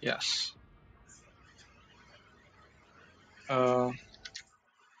 Yes. Uh,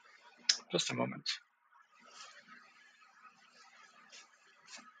 just a moment.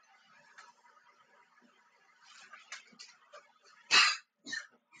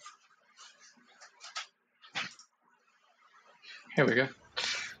 Here we go.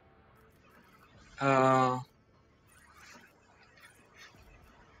 Uh,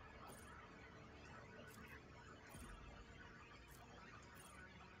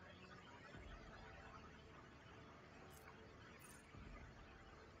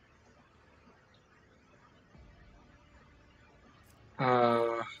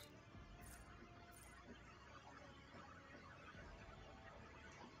 uh,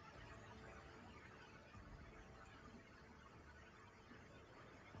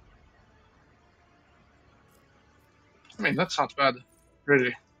 I mean, that's not bad.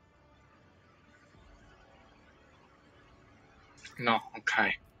 Really. No,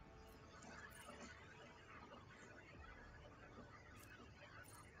 okay.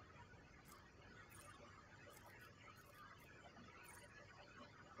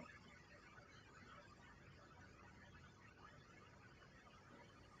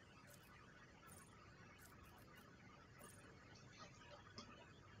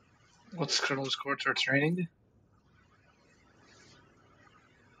 What's Colonel's quarter training?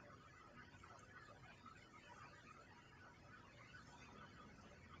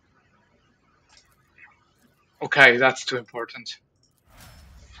 Okay, that's too important.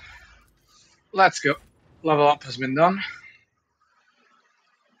 Let's go. Level up has been done.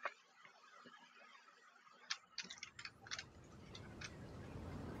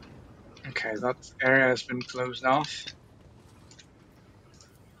 Okay, that area has been closed off.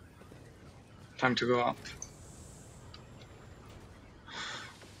 Time to go up.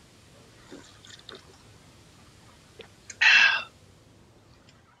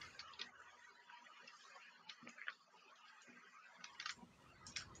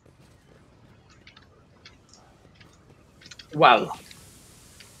 Well,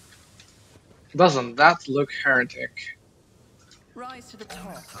 doesn't that look heretic? Rise to the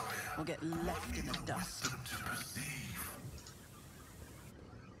top, or get left in the dust. Wisdom to perceive.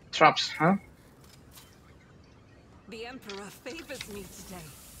 Traps, huh? The Emperor favors me today.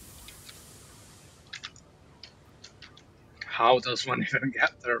 How does one even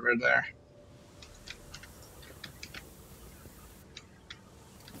get over there?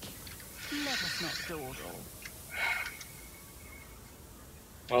 Let us not dawdle.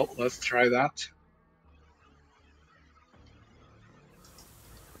 Well, let's try that.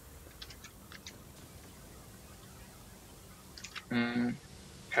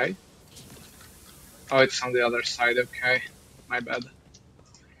 Okay. Oh, it's on the other side, okay. My bad.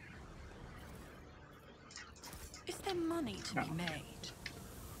 Is there money to No. be made?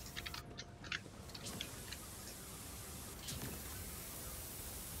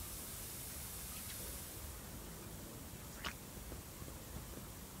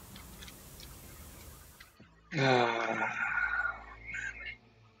 Ah,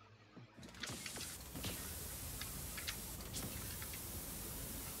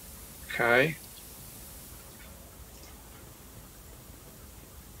 okay.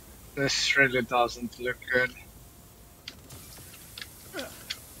 This really doesn't look good.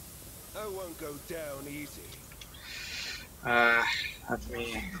 I won't go down easy. Let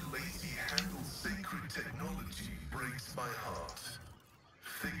me... Watching the lazy handle sacred technology breaks my heart.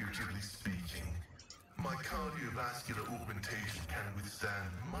 Figuratively speaking, my cardiovascular augmentation can withstand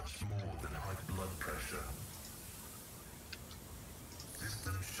much more than high blood pressure.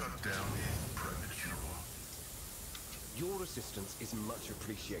 System shutdown is premature. Your assistance is much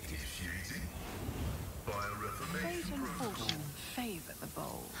appreciated. Initiating Fate bioreformation and protocol. fortune favor the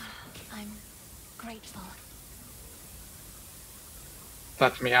bold. I'm grateful.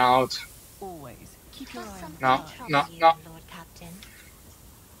 Let me out. Always keep your Does eye on something the No, prize. trouble no, you, no. Lord Captain?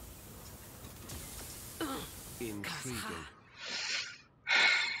 Intriguing.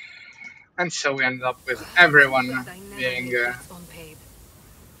 And so we end up with everyone But I never being leave this on Pabe.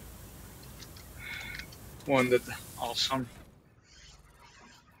 wounded. Awesome.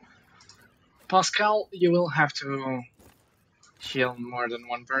 Pascal, you will have to heal more than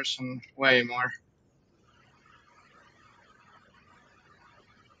one person. Way more.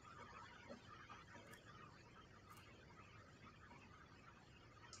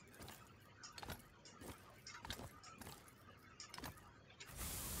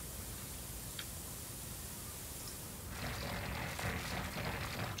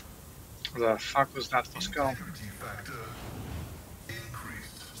 The fuck was that, Pascal? Integrity factor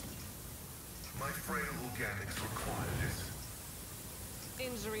increased. My frail organics required it.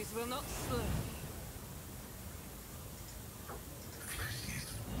 Injuries will not slow me. Flesh is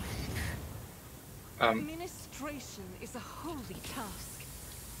weak. Administration is a holy task.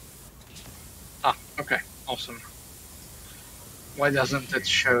 Okay, awesome. Why doesn't it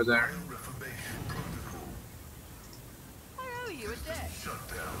show there? Bioreformation protocol. I owe you a debt.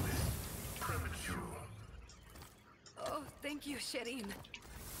 Shutdown is premature. Oh, thank you, Shireen.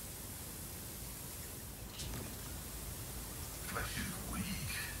 Flesh is weak.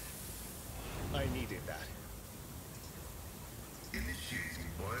 I needed that.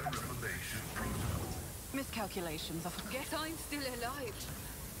 Initiating bioreformation protocol. Miscalculations of Guess I'm still alive.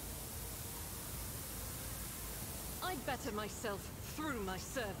 I'd better myself through my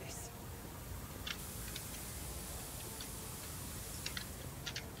service.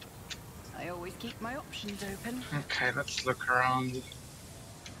 I always keep my options open. Okay, let's look around.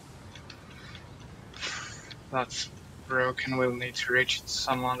 That's broken. We'll need to reach it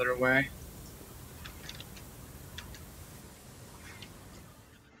some other way.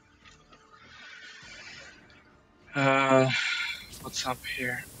 What's up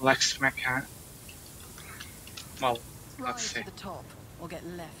here? Lex Mecha. Well, let's Rise see. to the top, or get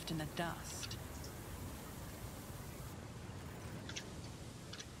left in the dust.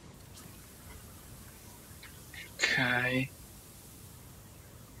 Okay.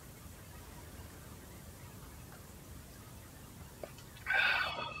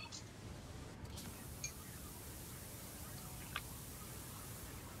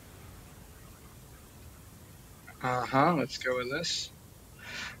 Let's go with this.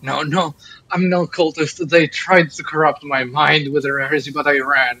 No, no, I'm no cultist. They tried to corrupt my mind with their heresy, but I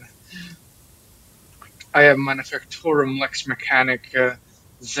ran. I am Manufactorum Lex Mechanic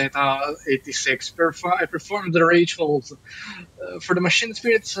Zeta 86. I performed the rituals for the Machine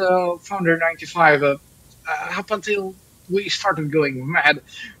Spirits Founder 95. Up until we started going mad,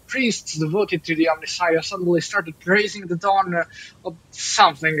 priests devoted to the Omnissiah suddenly started praising the dawn of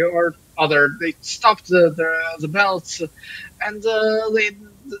something or They stopped the belts, and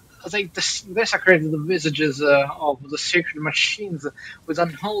they desecrated the visages of the sacred machines with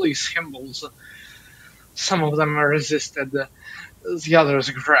unholy symbols. Some of them resisted, the others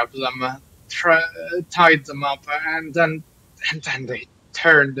grabbed them, tied them up, and then they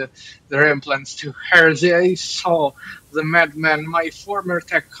turned their implants to heresy. I saw the madman, my former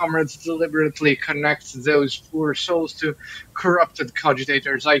tech comrades, deliberately connect those poor souls to corrupted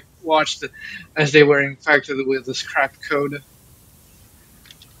cogitators. I watched as they were infected with the scrap code.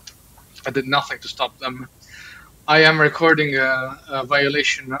 I did nothing to stop them. I am recording a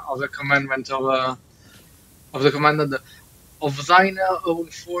violation of the commandment of the commandment of thine own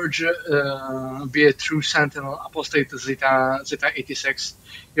forge, be a true sentinel, apostate Zeta 86.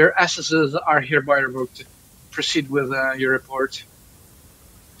 Your accesses are hereby revoked. Proceed with your report.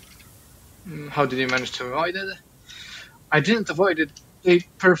 How did you manage to avoid it? I didn't avoid it. They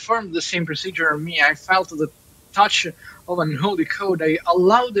performed the same procedure on me. I felt the touch of unholy code. I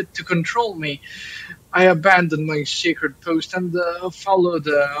allowed it to control me. I abandoned my sacred post and followed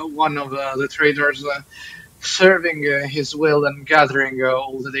one of the traders, serving his will and gathering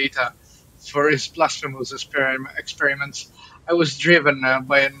all the data for his blasphemous experiments. I was driven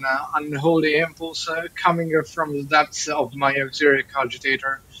by an unholy impulse coming from the depths of my auxiliary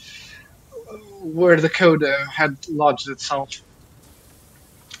cogitator, where the code had lodged itself.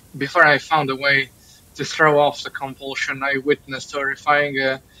 Before I found a way to throw off the compulsion, I witnessed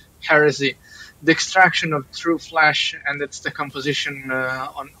horrifying heresy, the extraction of true flesh and its decomposition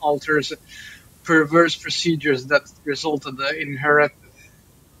on altars, perverse procedures that resulted in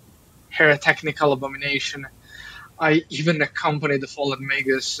heretical abomination. I even accompanied the fallen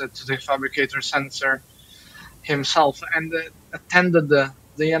Magus to the fabricator censor himself and attended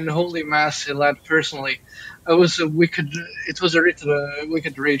the unholy mass he led personally. It was a wicked. It was a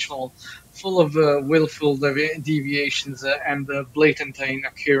wicked ritual, full of willful deviations and blatant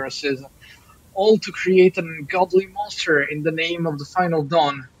inaccuracies, all to create an ungodly monster in the name of the final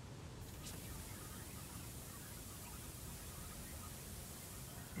dawn.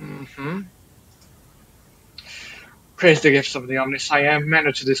 Hmm. Praise the gifts of the Omnis. I have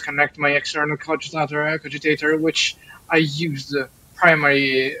managed to disconnect my external cogitator, which I used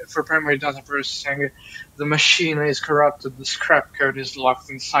for primary data processing. The machine is corrupted, the scrap code is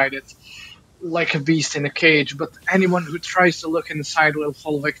locked inside it, like a beast in a cage, but anyone who tries to look inside will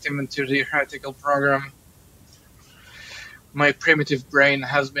fall victim into the heretical program. My primitive brain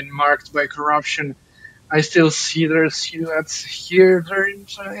has been marked by corruption. I still see their silhouettes, hear their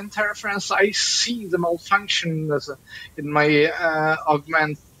interference. I see the malfunctions in my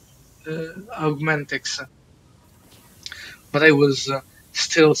augmentics. But I was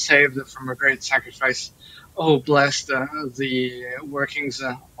still saved from a great sacrifice. Oh, blessed the workings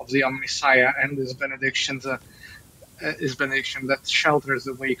of the Omnissiah and his benediction that shelters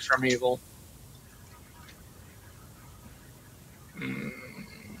the weak from evil. Mm,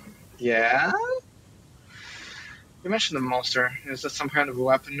 yeah? You mentioned a monster. Is that some kind of a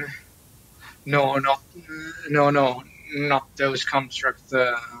weapon? No, not those constructs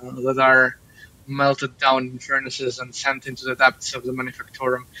that are melted down in furnaces and sent into the depths of the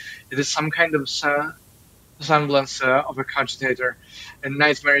manufactorum. It is some kind of semblance of a cogitator, a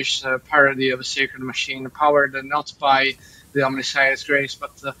nightmarish parody of a sacred machine, powered not by the Omnissiah's grace,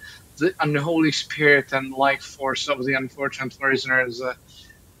 but the unholy spirit and life force of the unfortunate prisoners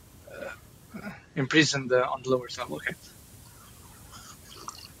imprisoned on the lower level. Okay.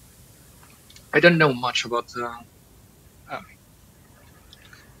 I don't know much about.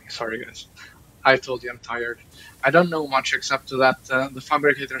 Sorry, guys. I told you I'm tired. I don't know much except that the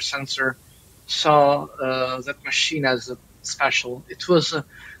fabricator sensor saw that machine as special. It was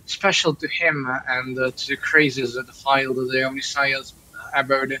special to him and to the crazies that defiled the Omnissiah's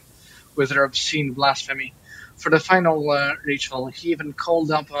abode with their obscene blasphemy. For the final ritual, he even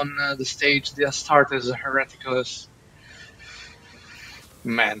called up on the stage the Astartes Hereticus.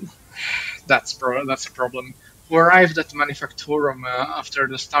 Man, that's a problem. Who arrived at Manufactorum after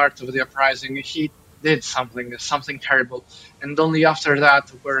the start of the uprising, he did something terrible, and only after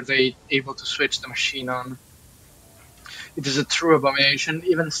that were they able to switch the machine on. It is a true abomination.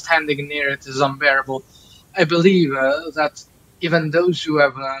 Even standing near it is unbearable. I believe that even those who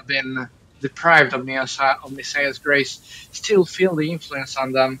have been deprived of Messiah's grace still feel the influence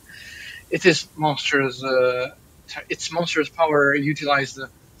on them. It is monstrous. Its monstrous power utilized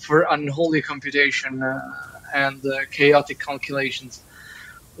for unholy computation and chaotic calculations.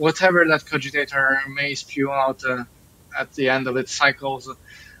 Whatever that cogitator may spew out at the end of its cycles,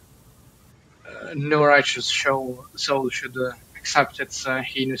 no righteous soul should accept its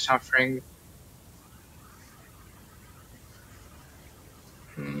heinous suffering.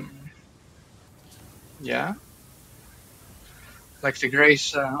 Hmm. Yeah? Like the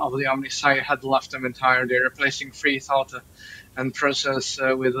grace of the Omnisci had left them entirely, replacing free thought and process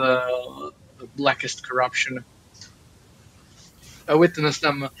with the blackest corruption. I witnessed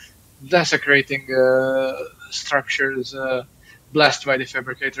them desecrating structures blessed by the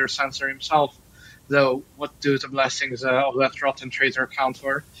fabricator censor himself. Though, what do the blessings of that rotten traitor count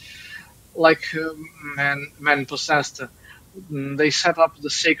for? Like men possessed, they set up the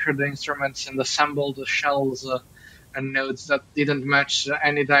sacred instruments and assembled the shells and nodes that didn't match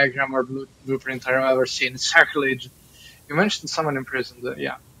any diagram or blueprint I've ever seen. Sacrilege. You mentioned someone imprisoned,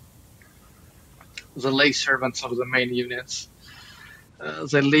 yeah. The lay servants of the main units.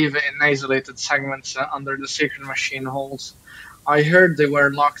 They live in isolated segments under the sacred machine halls. I heard they were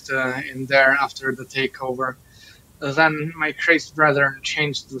locked in there after the takeover. Then my crazed brethren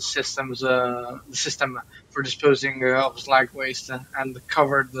changed the system for disposing of slag waste and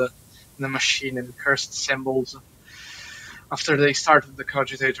covered the machine in cursed symbols. After they started the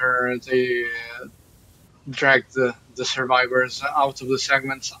cogitator, they dragged the survivors out of the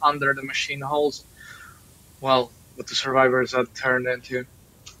segments under the machine holes. Well, what the survivors had turned into.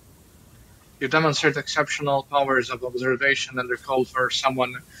 You demonstrate exceptional powers of observation and recall for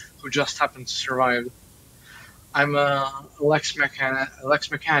someone who just happened to survive. I'm a Lex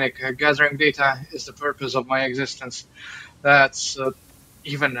mechanic. Gathering data is the purpose of my existence. That's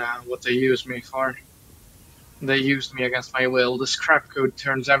even what they use me for. They used me against my will. The scrap code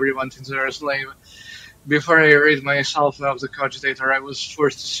turns everyone into their slave. Before I rid myself of the cogitator, I was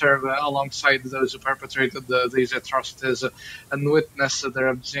forced to serve alongside those who perpetrated these atrocities and witness their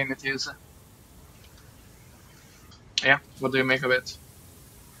obscenities. Yeah, what do you make of it?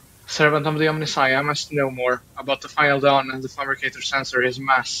 Servant of the Omnisci, I must know more about the final dawn and the fabricator sensor, his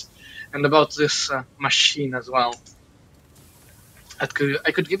mass, and about this machine as well. I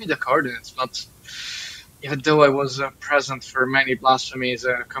could give you the coordinates, but even though I was present for many blasphemies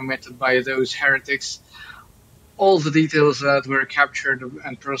committed by those heretics, all the details that were captured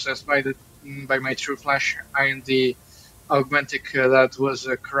and processed by my true flesh and the augmentic that was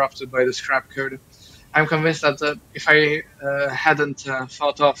corrupted by the scrap code. I'm convinced that if I hadn't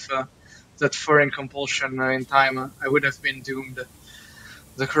thought of that foreign compulsion in time, I would have been doomed.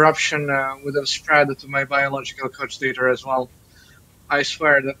 The corruption would have spread to my biological cogitator as well. I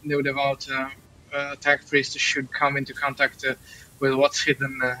swear that no devout tech priest should come into contact with what's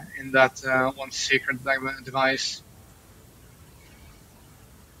hidden in that one sacred device.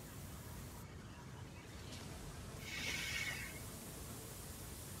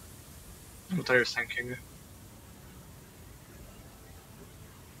 What are you thinking?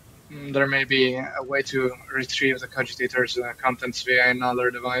 There may be a way to retrieve the cogitator's contents via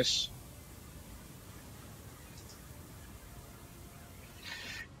another device.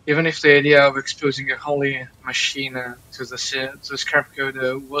 Even if the idea of exposing a holy machine to the scrap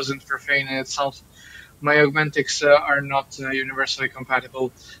code wasn't profane in itself, my augmentics are not universally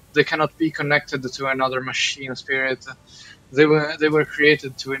compatible. They cannot be connected to another machine spirit. They were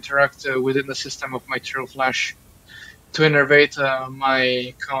created to interact within the system of my true flesh, to innervate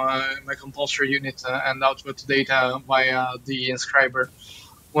my compulsory unit and output data via the inscriber.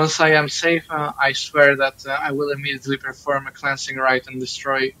 Once I am safe, I swear that I will immediately perform a cleansing rite and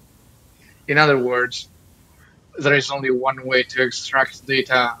destroy. In other words, there is only one way to extract the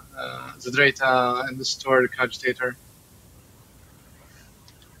data and the stored cogitator.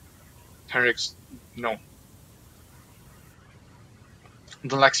 Herrick's no.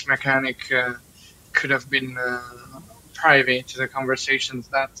 The Lex mechanic could have been privy to the conversations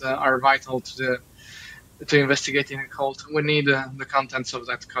that are vital to investigating a cult. We need the contents of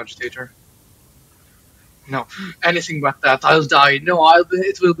that cogitator. No, anything but that. I'll die. No,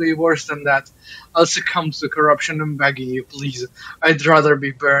 it will be worse than that. I'll succumb to corruption. I'm begging you, please. I'd rather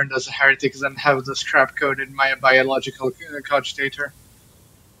be burned as a heretic than have the scrap code in my biological cogitator.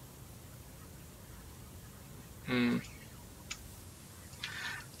 Hmm.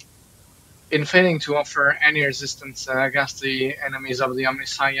 In failing to offer any resistance against the enemies of the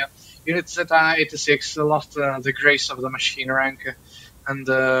Omniscia, Unit Zeta 86 lost the grace of the machine rank and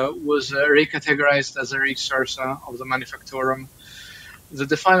was recategorized as a resource of the Manufactorum. The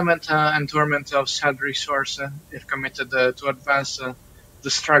defilement and torment of said resource, if committed to advance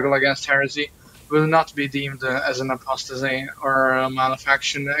the struggle against heresy, will not be deemed as an apostasy or a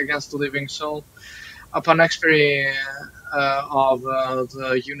malefaction against the living soul. Upon expiry of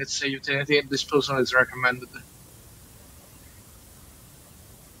the unit's utility, disposal is recommended.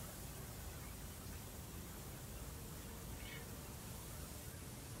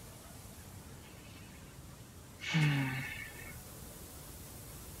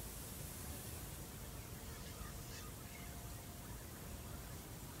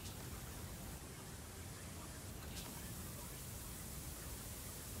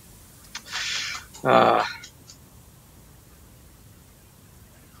 Uh,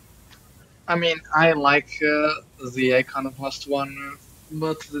 I mean, I like the Iconoclast one,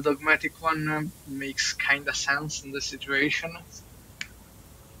 but the Dogmatic one makes kinda sense in this situation.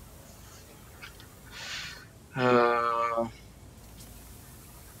 Uh,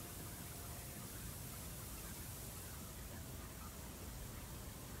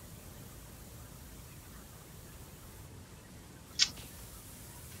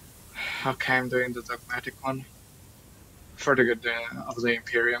 okay, I'm doing the Dogmatic one for the good of the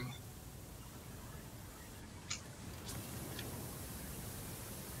Imperium.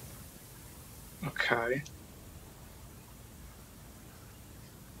 Okay.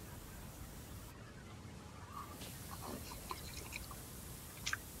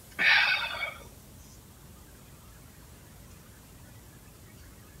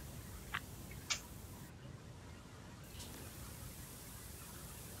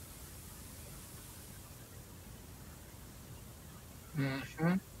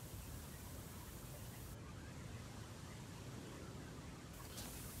 Hmm.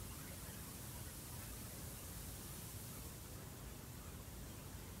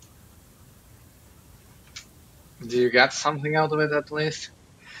 Do you get something out of it at least?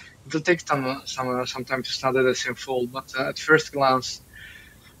 It will take some time to study this in full, but at first glance,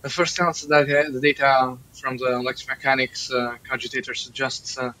 the data from the electromechanics cogitator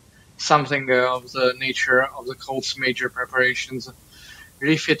suggests something of the nature of the cult's major preparations,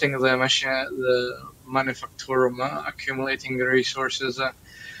 refitting the manufactorum, accumulating resources,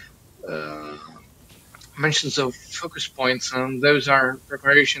 uh, mentions of focus points, and those are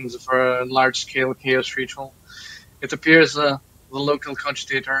preparations for a large-scale chaos ritual. It appears the local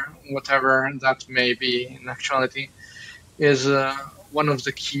cogitator, whatever that may be in actuality, is one of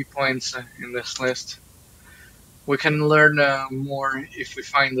the key points in this list. We can learn more if we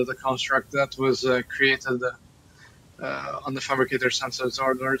find the construct that was created on the fabricator census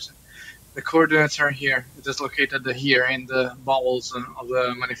orders. The coordinates are here. It is located here in the bowels of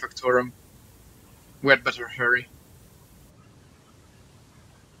the manufactorum. We had better hurry.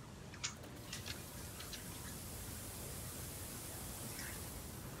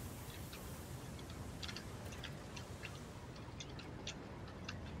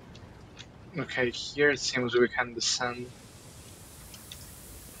 Okay, here it seems we can descend.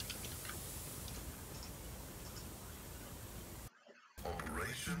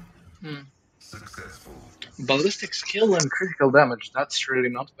 Operation Hmm. successful. Ballistic skill and critical damage. That's really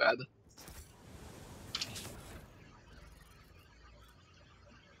not bad.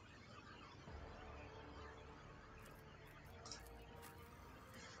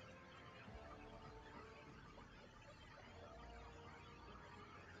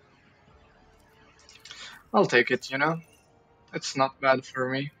 I'll take it, you know? It's not bad for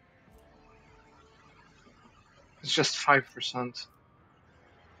me. It's just 5%.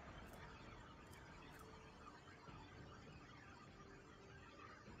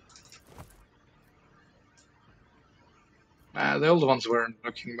 The old ones weren't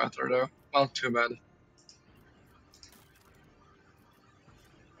looking better though. Well, too bad.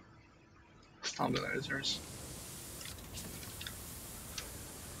 Stabilizers.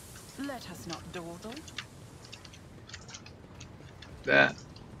 Let us not dawdle. That.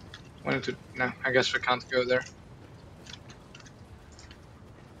 Wanted to. No, I guess we can't go there.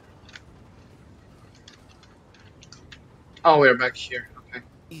 Oh, we're back here. Okay.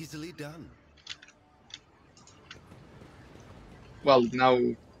 Easily done. Well, now.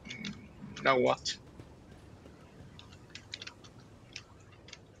 Now what?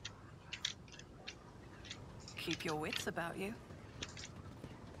 Keep your wits about you.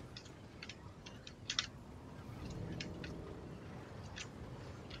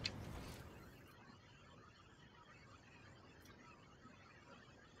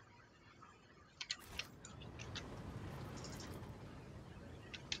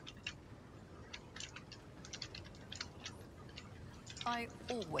 I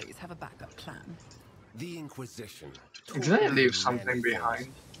always have a backup plan. The Inquisition Did taught I me leave many something things.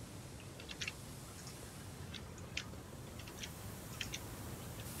 behind?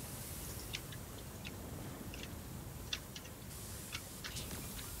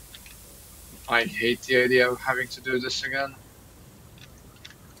 I hate the idea of having to do this again.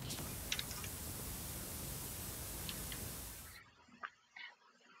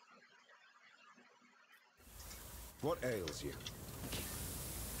 What ails you?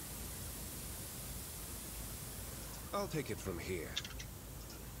 I'll take it from here.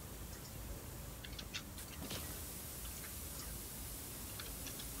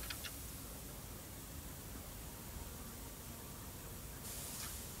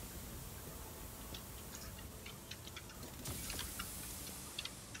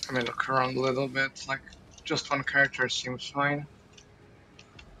 Let me look around a little bit, like, just one character seems fine.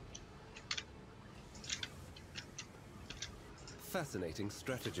 Fascinating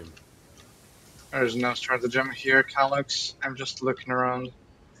stratagem. There's no stratagem here, Calyx. I'm just looking around.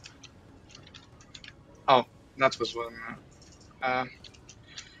 Oh, that was one.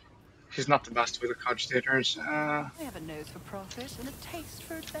 He's not the best with the cogitators. I have a nose for profit and a taste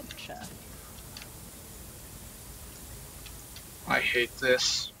for adventure. I hate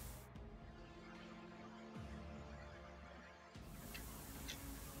this.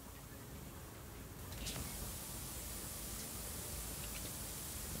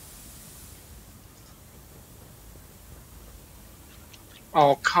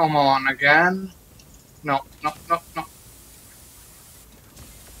 Oh, come on again. No, no, no, no.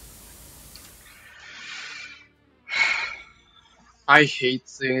 I hate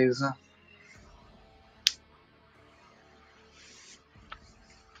these.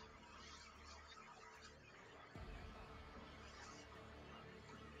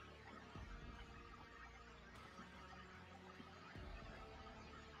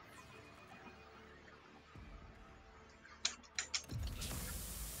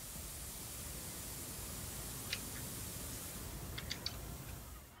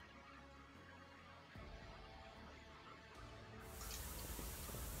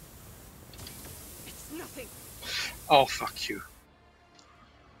 It's nothing. Oh, fuck you.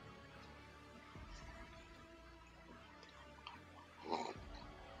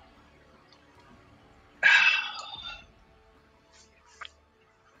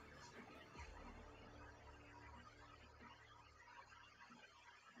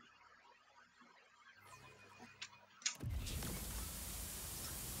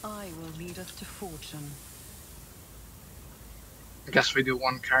 I will lead us to fortune. I guess we do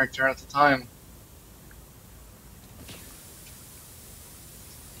one character at a time.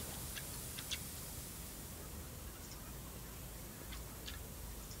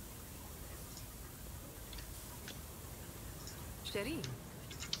 Sherry.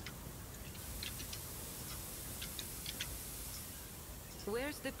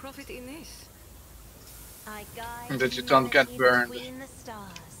 Where's the profit in this? I And guide that you don't get humanity burned. between the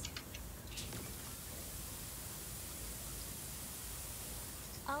stars.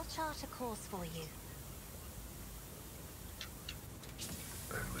 I'll chart a course for you.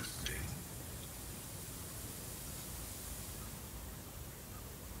 I'm listening.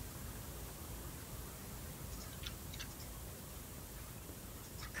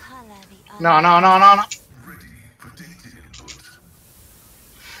 Color the No, no, no, no, no. Ready for data input.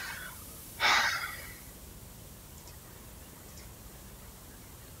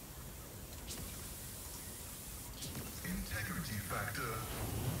 Integrity factor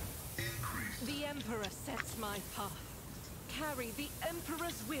increased. The Emperor sets my path. Carry the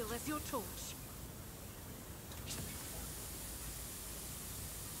Emperor's will as your torch.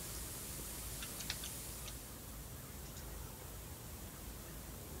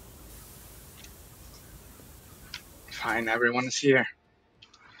 Fine, everyone is here.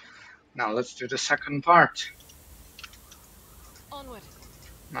 Now let's do the second part. Onward.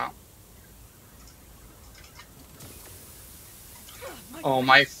 No. My Oh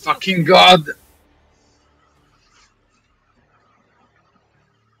my great smoke. fucking god!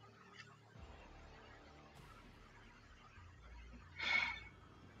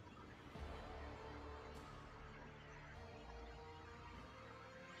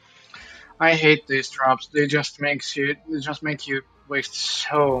 I hate these drops. They just make you waste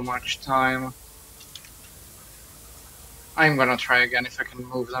so much time. I'm gonna try again if I can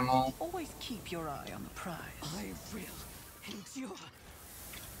move them all. Always keep your eye on the prize. I will endure.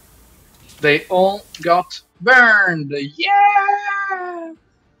 They all got burned! Yeah!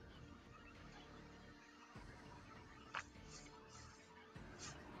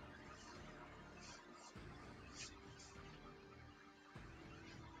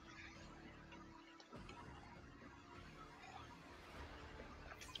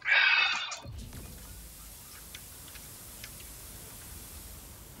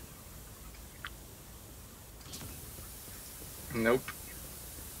 Nope.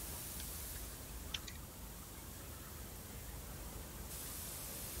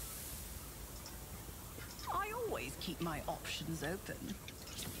 I always keep my options open.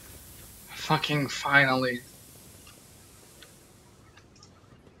 Fucking finally.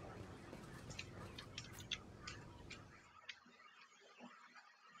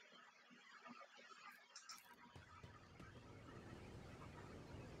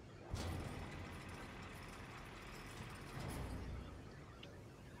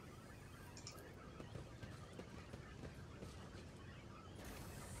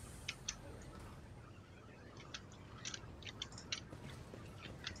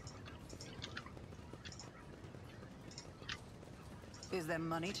 Is there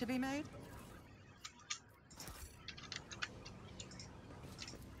money to be made?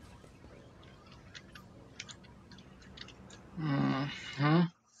 Hmm.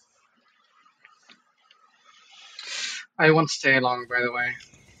 I won't stay long, by the way.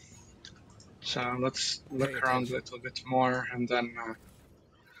 So let's Pay look around a attention. little bit more, and then.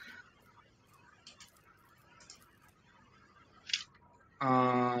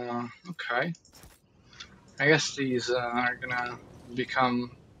 Okay. I guess these are gonna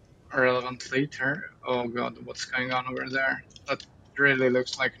become relevant later. Oh god, what's going on over there? That really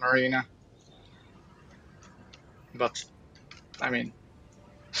looks like an arena. But, I mean,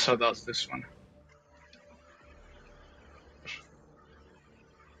 so does this one.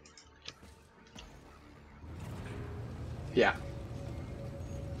 Yeah.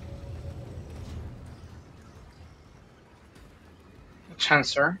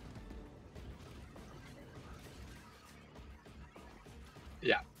 Chancer.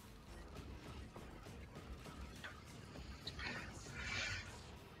 Yeah.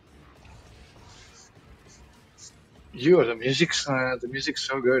 The music's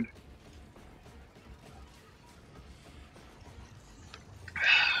so good.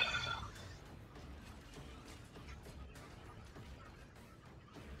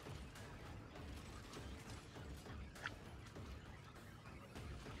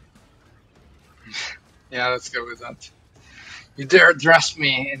 Yeah, let's go with that. You dare address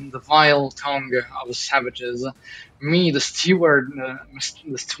me in the vile tongue of the savages, me, the steward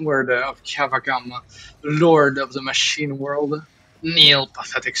of Kiava Gamma, the lord of the machine world. Kneel,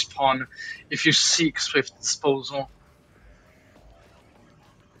 pathetic spawn, if you seek swift disposal.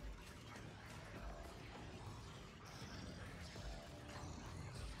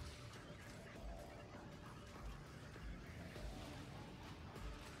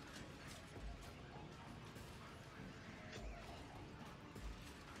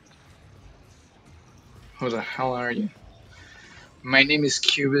 Who the hell are you? My name is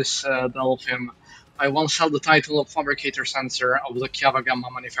Cubis Delphim. I once held the title of fabricator censor of the Kiava Gamma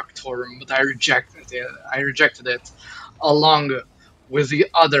Manufactorum, but I rejected it, along with the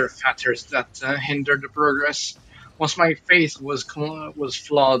other factors that hindered the progress. Once my faith was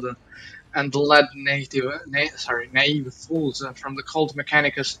flawed and led naive fools from the cult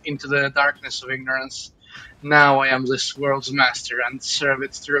mechanicus into the darkness of ignorance. Now I am this world's master and serve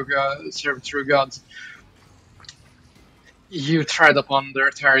through gods. You tread upon their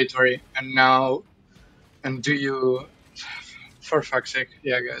territory, and now, and do you, for fuck's sake,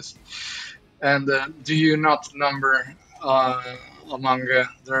 yeah, guys, and do you not number among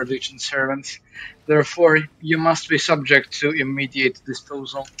their legion servants? Therefore, you must be subject to immediate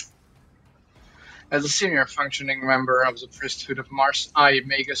disposal. As a senior functioning member of the priesthood of Mars, I,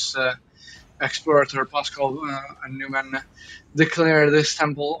 Magus Explorator Pascal and Newman, declare this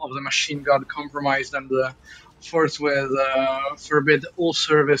temple of the machine god compromised and forthwith forbid all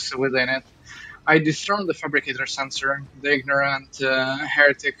service within it. I dethrone the fabricator censor, the ignorant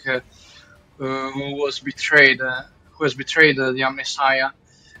heretic who has betrayed the Omnissiah,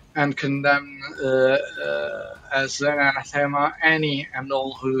 and condemn as an anathema any and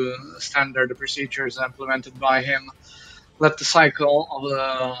all who standard the procedures implemented by him. Let the cycle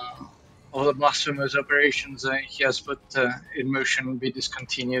of the blasphemous operations he has put in motion be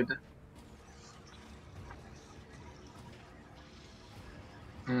discontinued.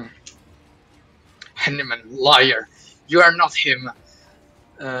 Hmm. Henneman, liar! You are not him.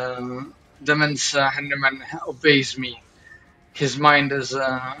 Demons Henneman obeys me. His mind is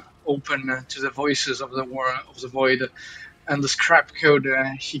open to the voices of the void, and the scrap code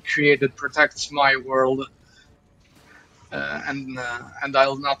he created protects my world. And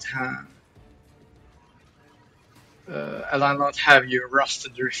I'll not have you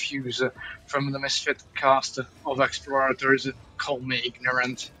rusted refuse from the misfit cast of explorators. Call me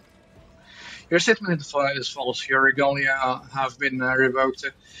ignorant. Your statement is false. Your regalia have been revoked.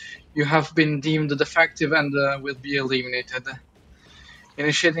 You have been deemed defective and will be eliminated.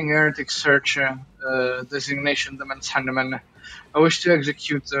 Initiating heretic search designation demands Hanneman. I wish to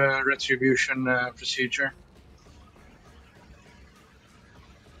execute the retribution procedure.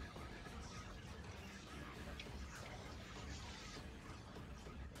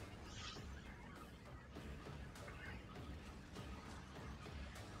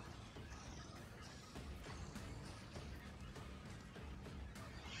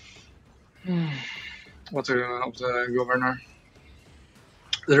 What of the governor?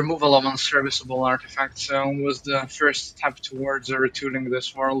 The removal of unserviceable artifacts was the first step towards retooling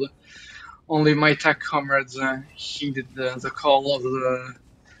this world. Only my tech comrades heeded the call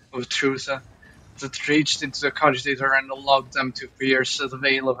of truth. that reached into the cogitator and allowed them to pierce the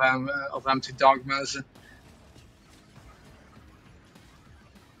veil of empty dogmas.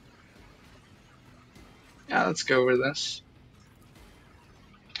 Yeah, let's go with this.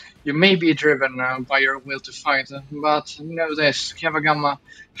 You may be driven by your will to fight, but know this, Kiava Gamma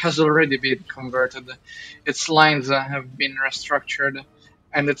has already been converted. Its lines have been restructured,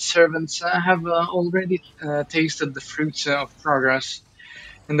 and its servants have already tasted the fruits of progress.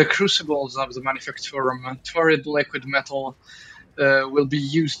 In the crucibles of the Manufactorum, torrid liquid metal will be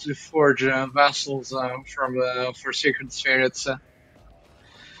used to forge vessels for sacred spirits.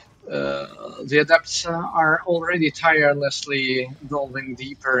 The adepts are already tirelessly delving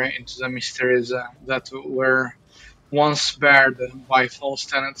deeper into the mysteries that were once bared by false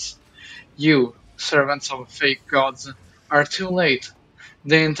tenets. You, servants of fake gods, are too late.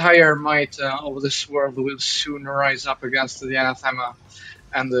 The entire might of this world will soon rise up against the anathema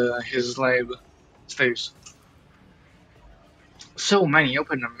and his slaves. So many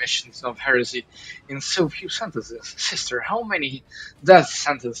open admissions of heresy in so few sentences. Sister, how many death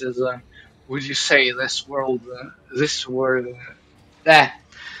sentences would you say this word, eh,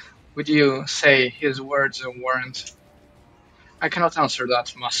 would you say his words warrant? I cannot answer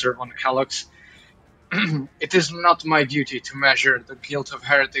that, Master von Kalox. It is not my duty to measure the guilt of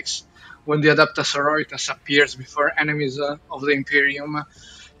heretics. When the Adepta Sororitas appears before enemies of the Imperium,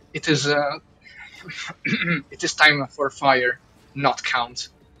 it is it is time for fire, not count.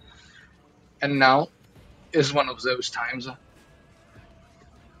 And now is one of those times.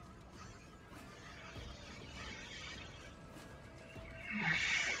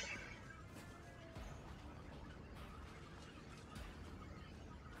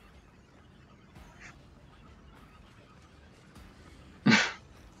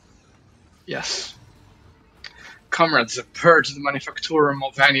 Yes. Comrades, purge the manufactorum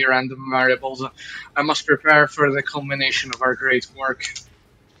of any random variables. I must prepare for the culmination of our great work.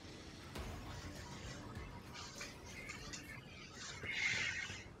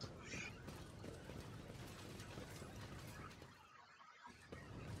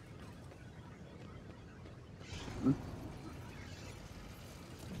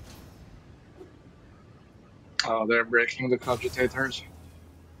 Oh, they're breaking the cogitators.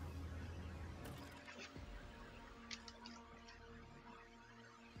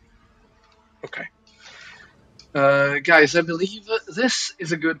 Okay. Guys, I believe this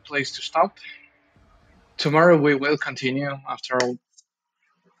is a good place to stop. Tomorrow we will continue. After all,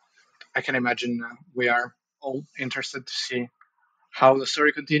 I can imagine we are all interested to see how the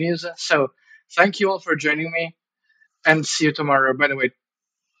story continues. So, thank you all for joining me, and see you tomorrow. By the way,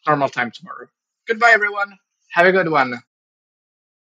 normal time tomorrow. Goodbye, everyone. Have a good one.